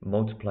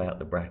 Multiply out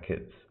the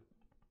brackets.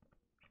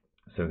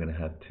 So we're going to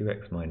have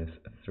 2x minus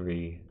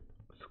 3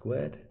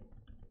 squared,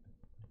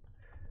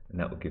 and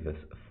that will give us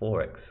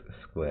 4x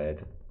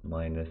squared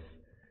minus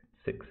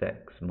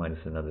 6x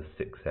minus another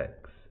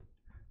 6x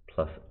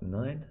plus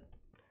 9.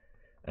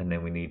 And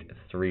then we need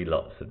 3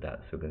 lots of that.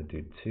 So we're going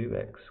to do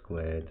 2x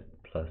squared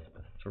plus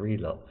 3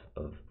 lots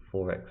of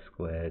 4x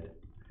squared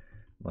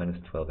minus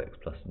 12x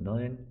plus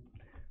 9.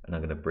 And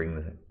I'm going to bring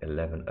the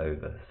 11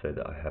 over so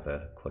that I have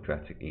a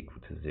quadratic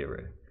equal to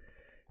 0.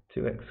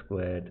 2x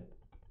squared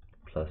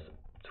plus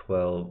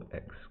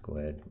 12x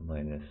squared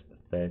minus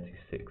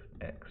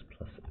 36x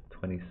plus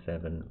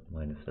 27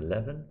 minus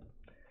 11.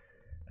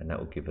 And that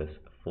will give us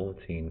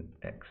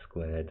 14x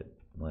squared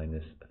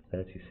minus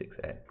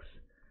 36x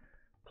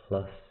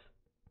plus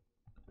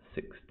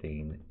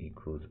 16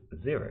 equals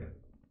 0.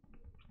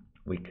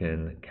 We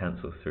can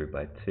cancel through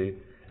by 2,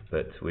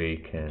 but we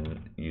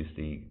can use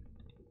the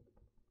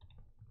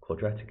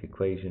quadratic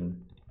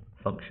equation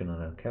function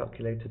on our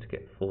calculator to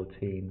get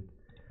 14,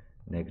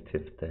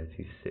 negative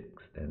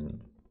 36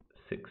 and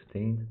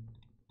 16.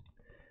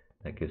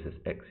 That gives us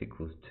x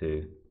equals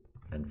 2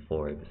 and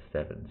 4 over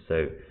 7.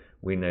 So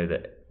we know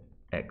that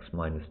x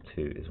minus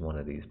 2 is one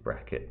of these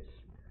brackets,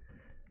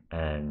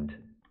 and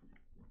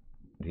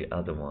the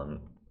other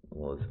one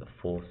was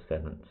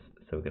 4/7,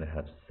 so we're going to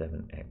have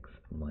 7x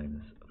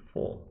minus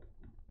 4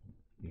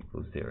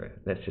 equals 0.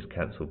 Let's just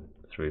cancel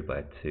through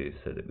by 2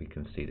 so that we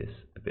can see this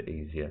a bit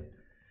easier,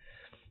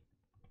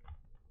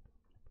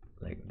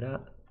 like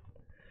that.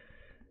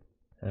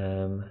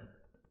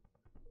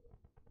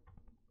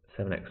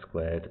 7x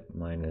squared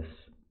minus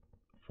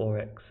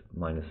 4x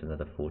minus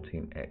another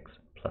 14x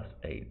plus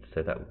 8.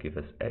 So that will give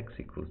us x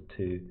equals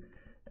 2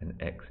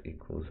 and x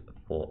equals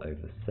 4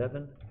 over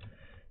 7.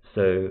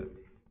 So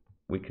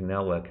we can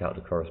now work out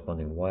the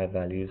corresponding y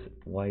values.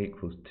 Y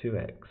equals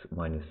 2x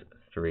minus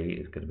 3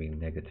 is going to be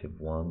negative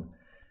 1,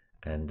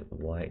 and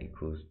y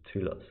equals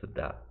 2 lots of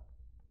that,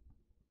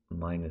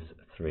 minus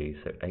 3.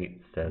 So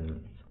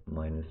 8/7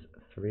 minus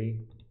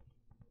 3.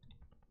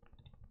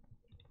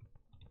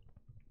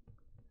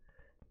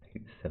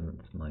 8/7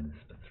 minus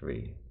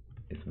 3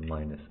 is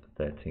minus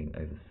 13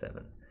 over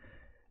 7.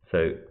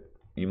 So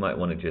you might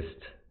want to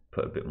just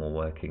put a bit more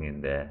working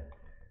in there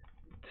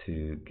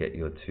to get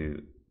your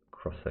two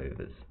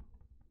crossovers.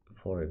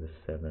 4 over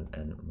 7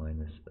 and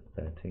minus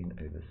 13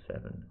 over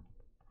 7.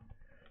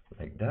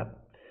 Like that.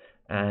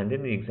 And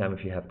in the exam,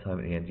 if you have time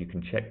at the end, you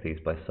can check these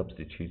by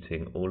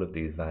substituting all of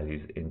these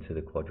values into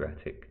the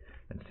quadratic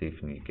and see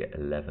if you get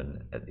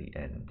 11 at the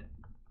end.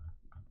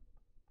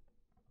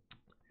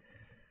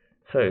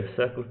 So,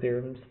 circle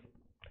theorems.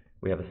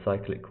 We have a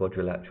cyclic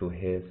quadrilateral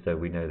here, so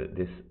we know that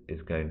this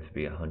is going to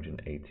be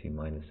 180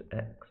 minus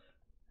x,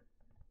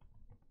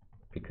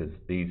 because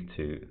these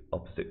two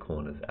opposite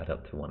corners add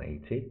up to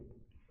 180.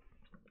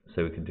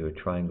 So we can do a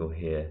triangle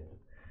here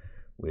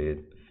with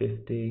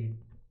 50.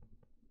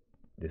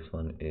 This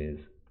one is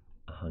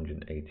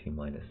 180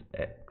 minus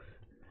x.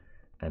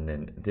 And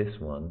then this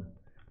one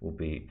will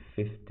be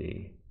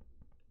 50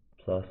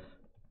 plus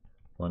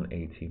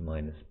 180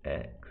 minus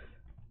x.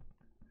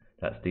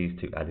 That's these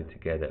two added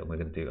together, and we're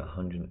going to do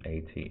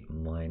 180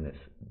 minus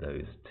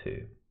those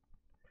two.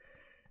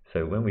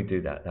 So when we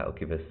do that, that will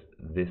give us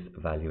this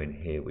value in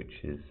here,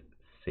 which is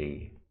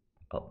C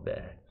up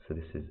there. So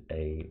this is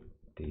A,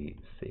 D,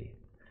 C.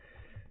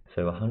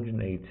 So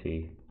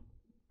 180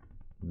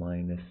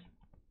 minus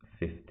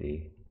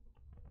 50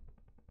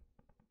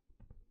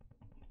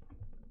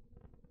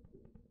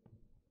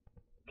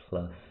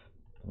 plus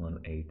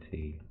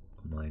 180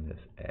 minus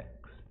x.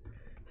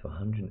 So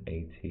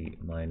 180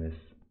 minus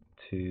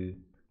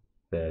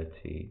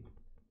 230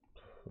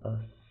 plus,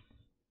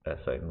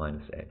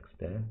 minus x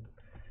there.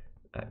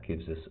 That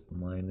gives us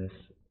minus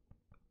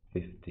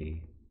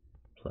 50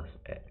 plus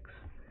x.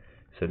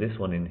 So this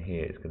one in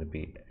here is going to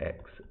be x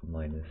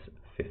minus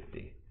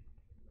 50.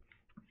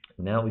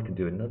 Now we can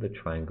do another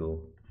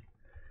triangle,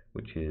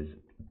 which is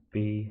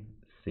B,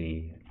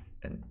 C,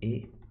 and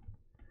E.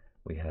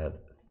 We have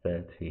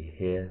 30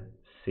 here.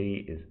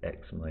 C is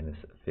x minus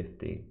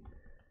 50,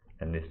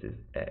 and this is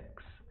x.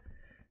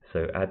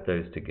 So add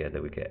those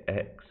together, we get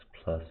x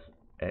plus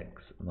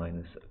x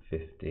minus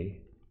 50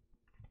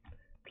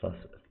 plus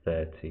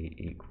 30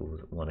 equals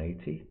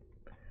 180.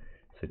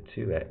 So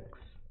 2x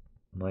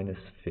minus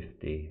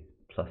 50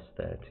 plus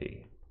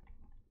 30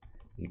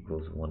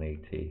 equals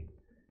 180.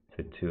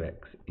 So 2x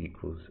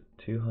equals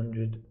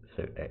 200,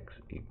 so x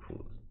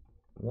equals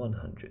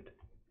 100.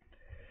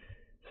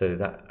 So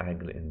that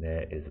angle in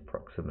there is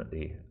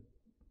approximately,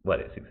 well,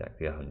 it's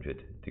exactly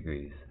 100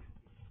 degrees.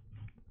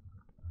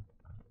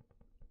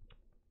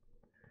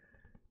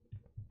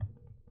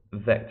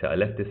 Vector, I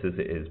left this as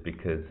it is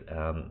because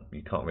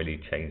you can't really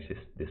change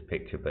this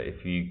picture, but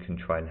if you can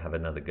try and have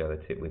another go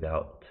at it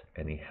without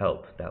any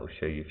help, that will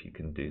show you if you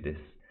can do this.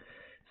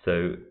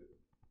 So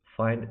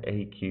find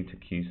AQ to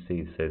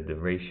QC, so the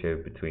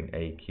ratio between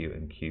AQ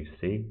and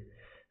QC.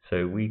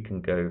 So we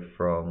can go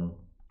from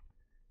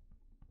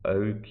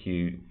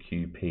OQ,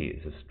 QP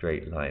is a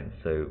straight line,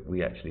 so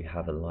we actually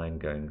have a line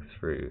going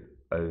through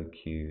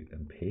OQ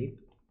and P.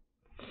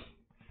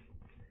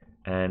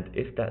 And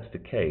if that's the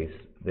case,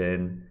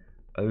 then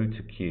O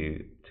to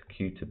Q to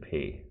Q to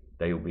P,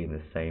 they will be in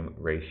the same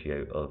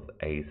ratio of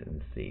A's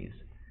and C's.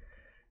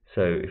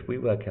 So if we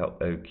work out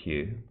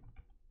OQ,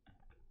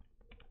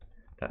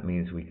 that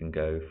means we can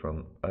go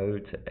from O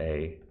to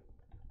A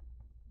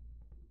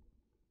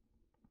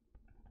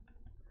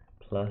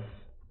plus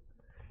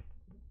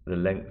the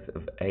length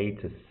of A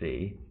to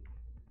C,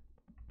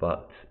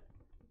 but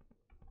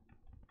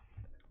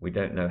we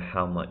don't know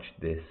how much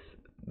this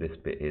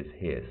bit is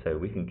here, so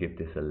we can give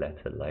this a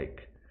letter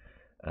like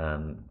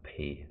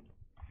P,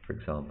 for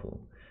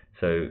example.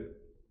 So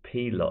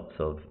P lots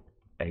of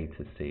A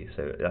to C,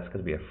 so that's going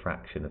to be a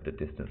fraction of the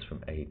distance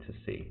from A to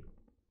C.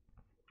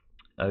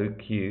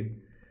 OQ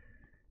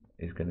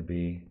is going to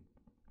be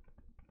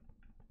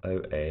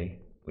OA,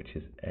 which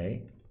is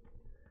A,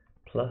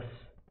 plus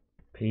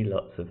P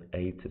lots of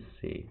A to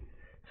C.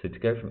 So to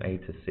go from A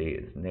to C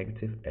is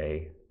negative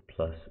A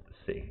plus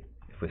C.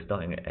 If we're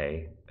starting at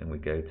A and we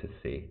go to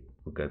C,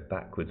 we'll go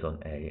backwards on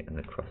A and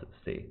across at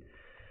C.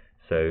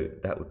 So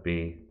that would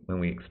be, when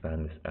we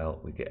expand this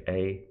out, we get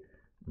A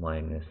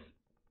minus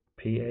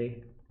PA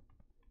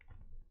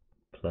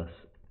plus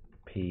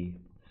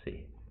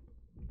PC.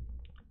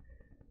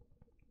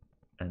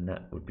 And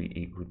that would be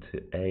equal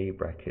to A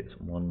brackets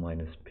 1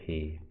 minus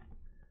P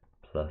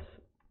plus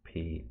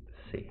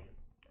PC.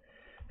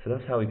 So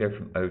that's how we go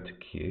from O to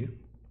Q.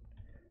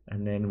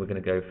 And then we're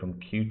going to go from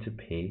Q to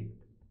P.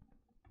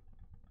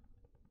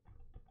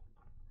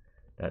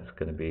 That's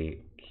going to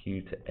be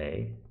Q to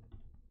A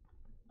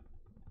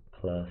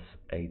plus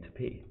A to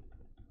P.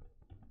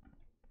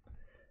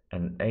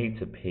 And A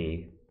to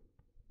P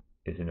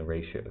is in a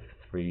ratio of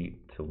 3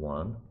 to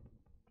 1.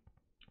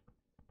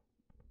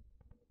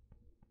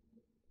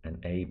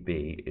 And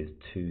AB is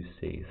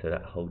 2C. So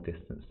that whole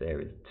distance there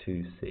is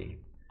 2C.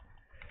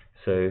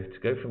 So to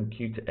go from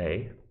Q to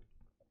A,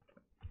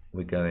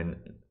 we're going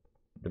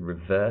the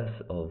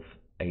reverse of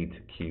A to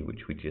Q,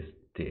 which we just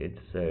did.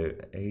 So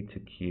A to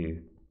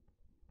Q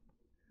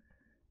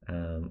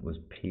was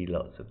P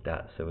lots of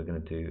that. So we're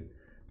going to do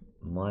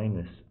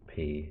minus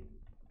P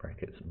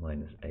brackets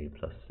minus A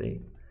plus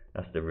C.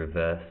 That's the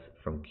reverse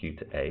from Q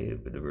to A,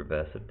 with the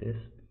reverse of this.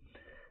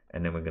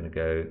 And then we're going to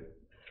go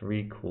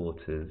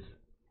 3/4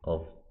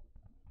 of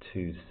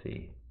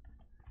 2C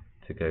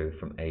to go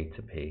from A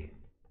to P.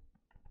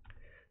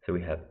 So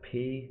we have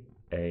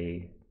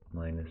PA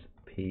minus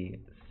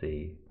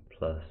PC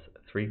plus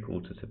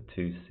 3/4 of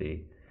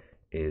 2C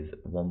is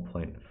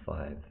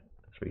 1.5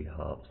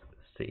 3/2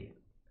 C.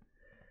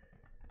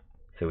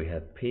 So we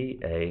have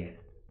PA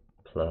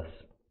plus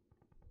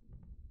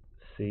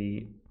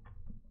c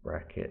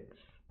brackets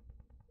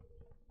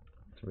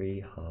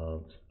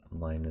 3/2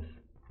 minus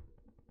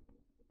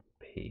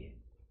p.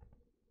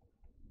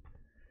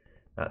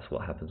 That's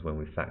what happens when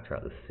we factor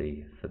out the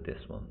c for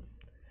this one.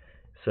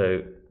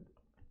 So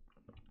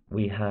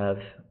we have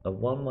a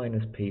 1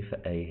 minus p for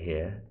a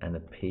here, and a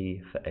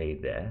p for a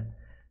there,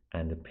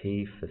 and a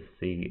p for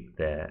c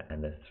there,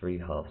 and a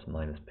 3/2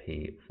 minus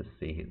p for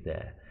c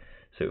there.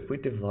 So if we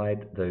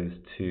divide those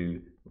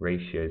two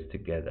ratios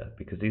together,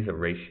 because these are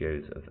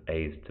ratios of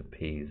a's to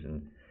p's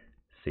and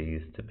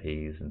c's to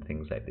p's and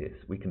things like this,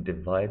 we can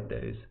divide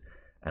those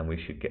and we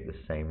should get the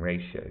same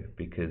ratio,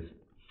 because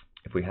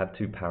if we have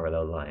two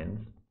parallel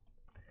lines,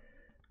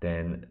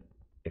 then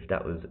if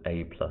that was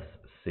a plus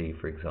c,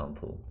 for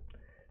example,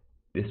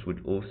 this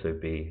would also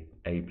be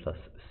a plus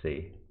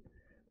c,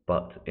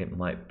 but it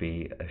might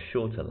be a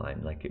shorter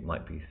line, like it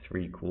might be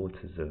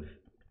 3/4 of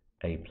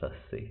a plus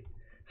c.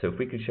 So if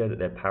we could show that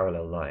they're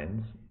parallel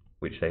lines,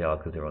 which they are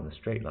because they're on the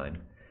straight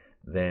line,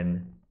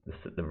 then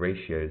the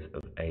ratios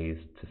of a's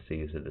to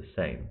c's are the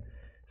same.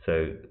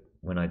 So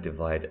when I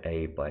divide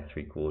a by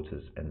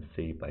 3/4 and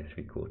c by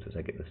 3/4,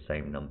 I get the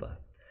same number.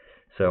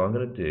 So I'm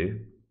going to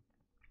do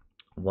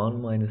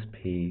 1 minus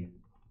p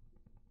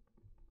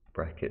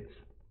brackets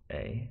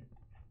a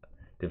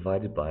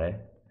divided by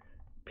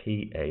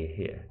PA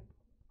here,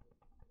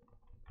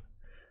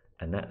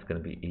 and that's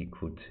going to be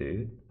equal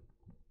to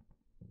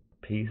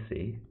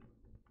PC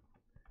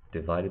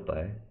divided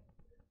by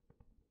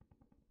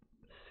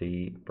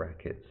C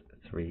brackets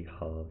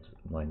 3/2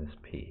 minus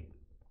P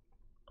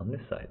on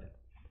this side.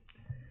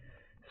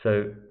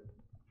 So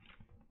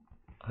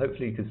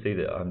hopefully you can see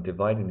that I'm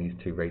dividing these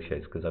two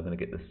ratios because I'm going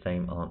to get the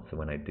same answer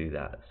when I do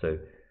that. So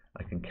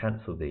I can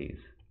cancel these,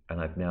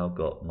 and I've now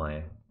got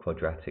my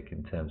quadratic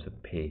in terms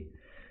of P.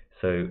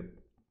 So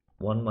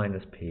 1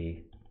 minus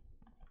P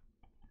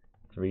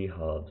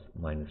 3/2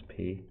 minus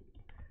P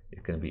is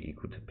going to be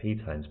equal to P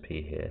times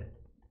P here,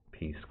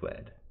 P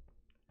squared.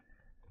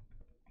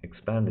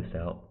 Expand this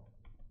out,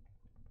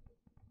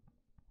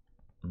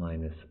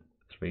 minus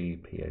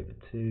 3P over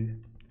 2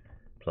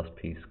 plus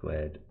P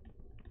squared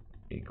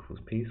equals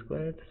P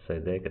squared, so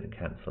they're going to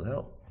cancel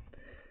out,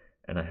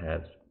 and I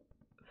have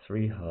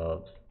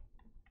 3/2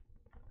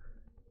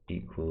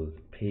 equals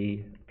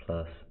P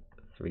plus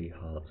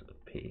 3/2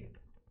 of P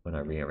when I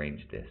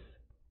rearrange this.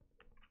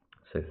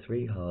 So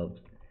 3/2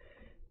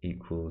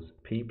 equals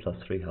P plus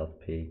 3/2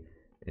 P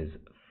is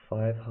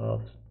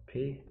 5/2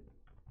 P,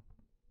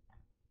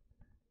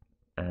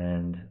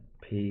 and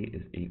P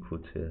is equal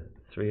to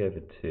 3 over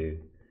 2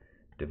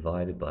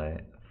 divided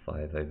by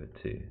 5 over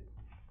 2.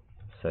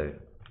 So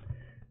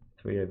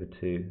 3 over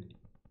 2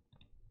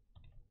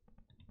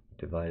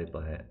 divided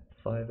by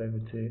 5 over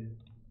 2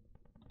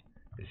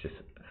 is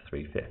just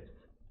 3/5.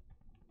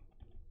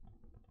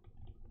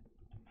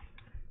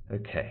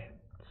 Okay,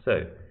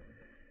 so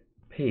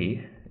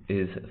P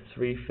is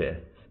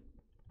 3/5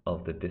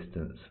 of the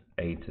distance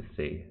A to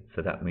C,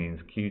 so that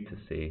means Q to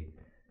C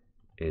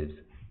is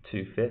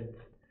 2/5.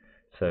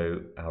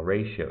 So our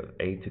ratio of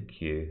AQ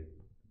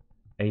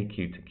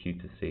to Q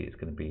to C is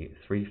going to be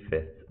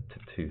 3/5 to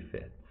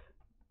 2/5.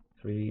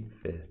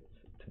 3/5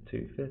 to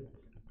 2/5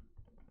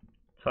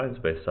 times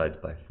both sides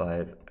by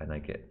 5, and I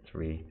get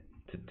 3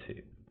 to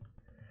 2.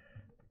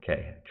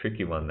 Okay,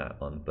 tricky one,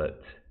 that one,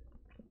 but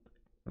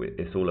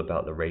it's all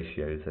about the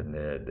ratios and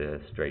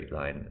the straight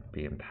line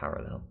being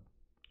parallel.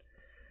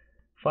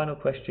 Final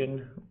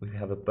question, we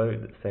have a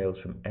boat that sails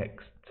from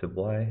X to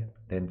Y,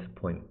 then to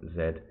point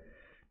Z.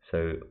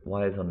 So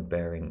Y is on a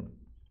bearing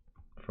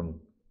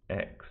from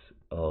X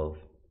of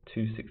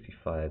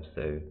 265,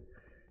 so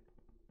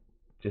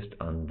just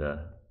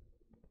under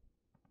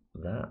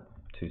that,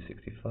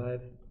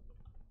 265,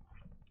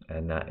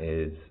 and that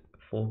is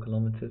 4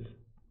 kilometers.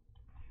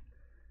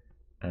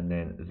 And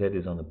then Z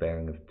is on a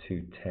bearing of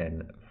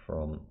 210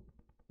 from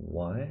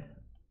Y.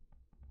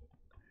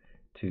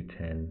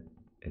 210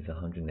 is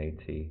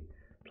 180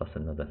 plus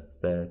another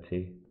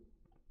 30,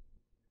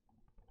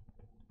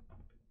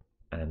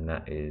 and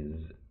that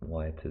is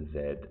Y to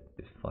Z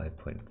is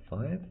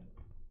 5.5.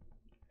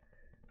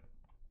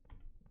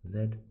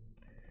 Z.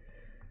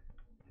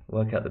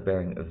 Work out the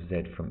bearing of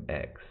Z from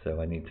X, so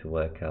I need to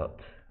work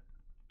out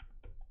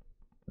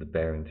the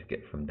bearing to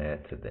get from there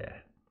to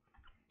there.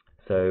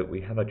 So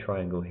we have a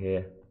triangle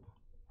here,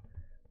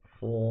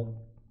 4,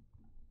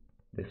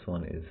 this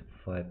one is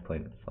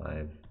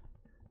 5.5.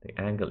 The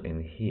angle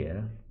in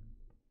here,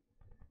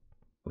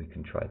 we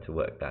can try to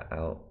work that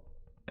out,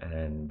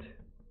 and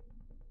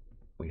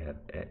we have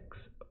X,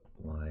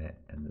 Y,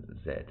 and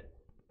Z.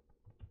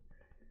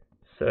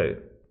 So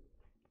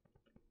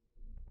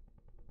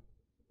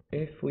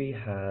if we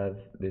have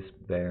this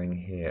bearing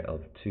here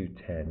of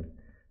 210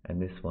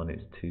 and this one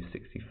is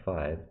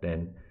 265,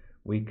 then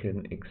we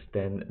can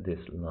extend this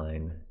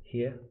line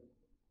here,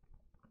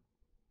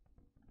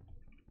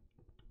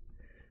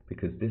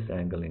 because this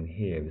angle in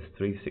here is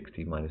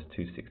 360 minus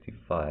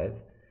 265,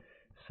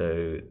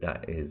 so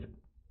that is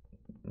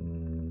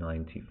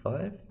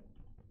 95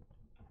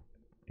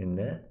 in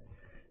there.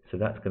 So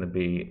that's going to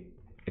be,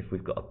 if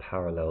we've got a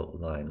parallel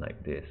line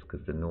like this,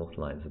 because the north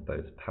lines are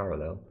both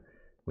parallel,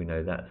 we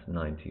know that's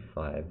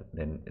 95,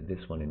 then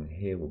this one in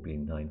here will be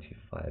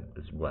 95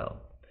 as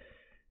well.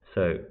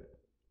 So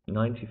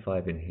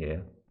 95 in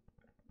here,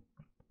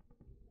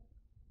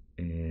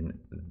 in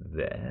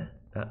there,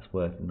 that's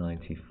worth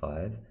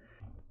 95,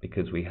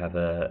 because we have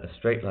a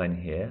straight line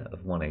here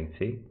of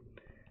 180,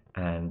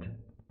 and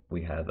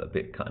we have a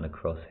bit cutting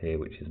across here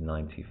which is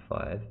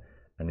 95,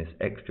 and this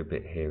extra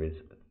bit here is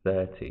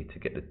 30 to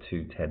get the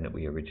 210 that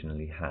we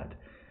originally had.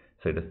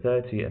 So the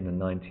 30 and the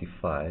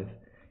 95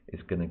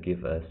 is going to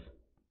give us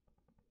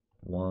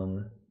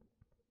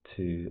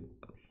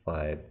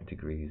 125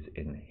 degrees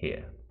in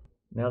here.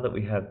 Now that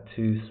we have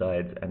two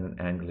sides and an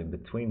angle in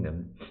between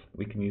them,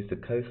 we can use the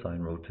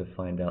cosine rule to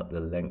find out the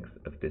length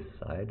of this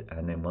side,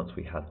 and then once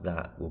we have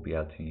that, we'll be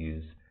able to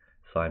use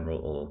sine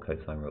rule or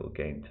cosine rule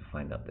again to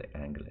find out the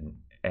angle in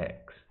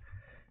x.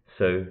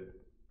 So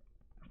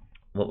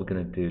what we're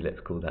going to do,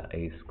 let's call that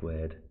a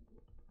squared.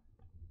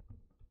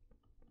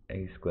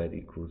 A squared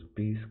equals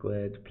b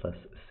squared plus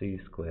c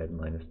squared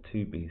minus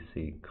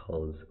 2bc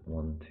cos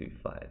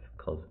 125,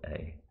 cos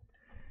a.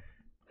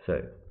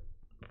 So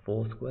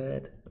 4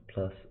 squared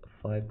plus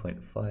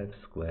 5.5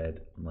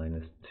 squared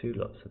minus 2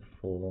 lots of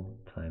 4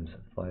 times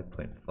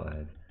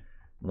 5.5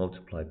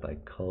 multiplied by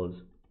cos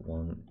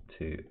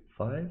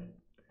 125,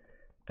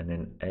 and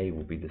then a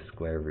will be the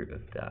square root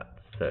of that.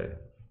 So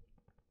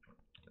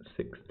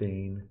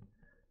 16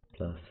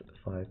 plus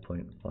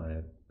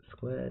 5.5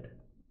 squared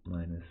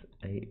minus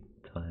 8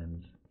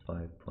 times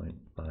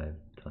 5.5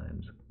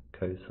 times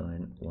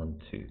cosine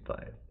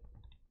 125.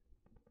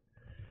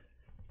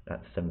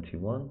 That's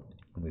 71,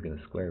 and we're going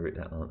to square root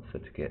that answer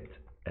to get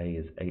a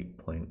is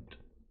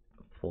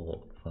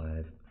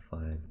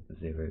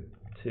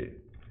 8.45502.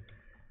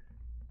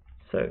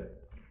 So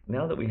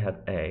now that we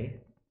have a,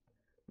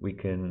 we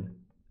can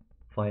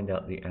find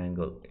out the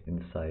angle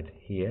inside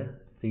here,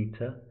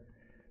 theta.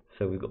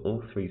 So we've got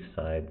all three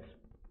sides,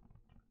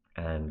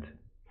 and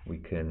we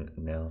can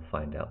now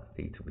find out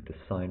theta with the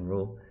sine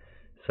rule.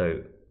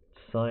 So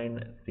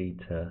sine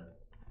theta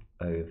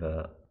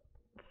over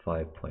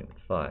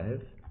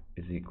 5.5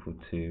 is equal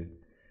to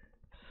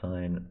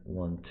sine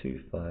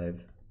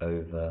 125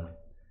 over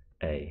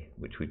a,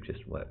 which we've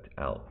just worked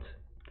out.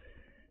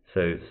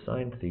 So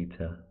sine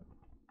theta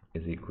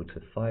is equal to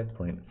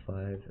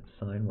 5.5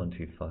 sine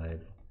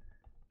 125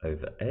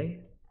 over a.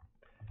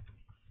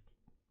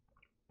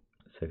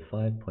 So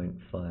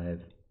 5.5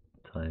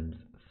 times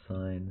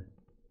sine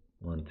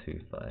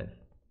 125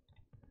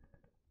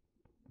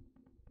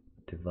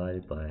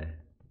 divided by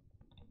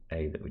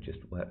a that we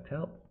just worked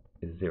out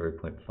is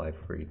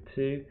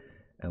 0.532,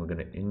 and we're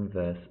going to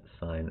inverse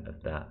sine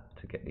of that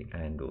to get the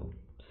angle.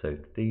 So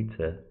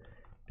theta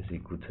is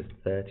equal to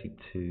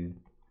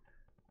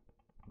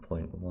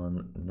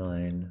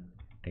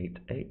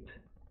 32.1988.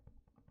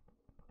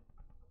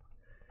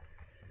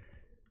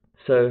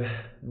 So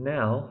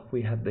now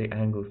we have the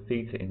angle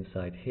theta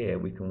inside here,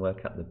 we can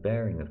work out the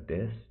bearing of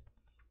this.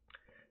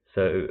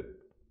 So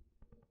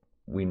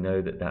we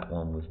know that that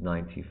one was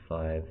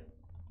 95,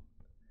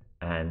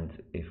 and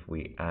if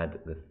we add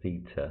the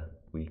theta,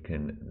 we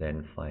can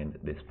then find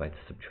this by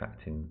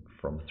subtracting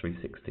from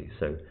 360.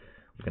 So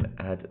we're going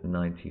to add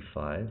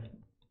 95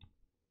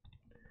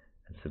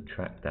 and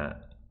subtract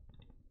that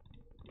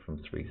from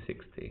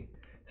 360.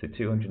 So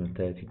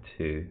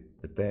 232,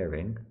 the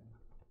bearing,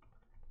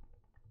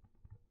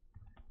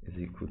 is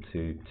equal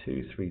to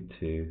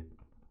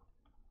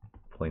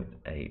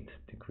 232.8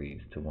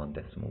 degrees to 1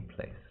 decimal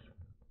place.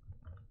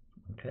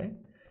 Okay,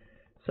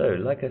 so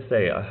like I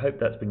say, I hope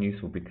that's been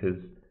useful, because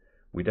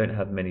we don't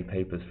have many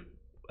papers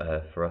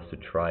for us to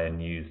try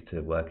and use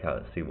to work out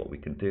and see what we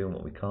can do and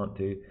what we can't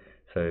do.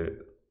 So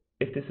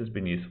if this has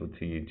been useful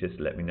to you, just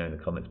let me know in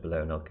the comments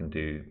below, and I can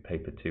do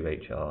paper 2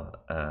 HR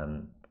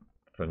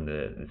from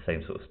the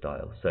same sort of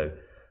style. So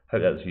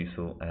hope that was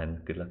useful,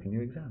 and good luck in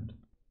your exams.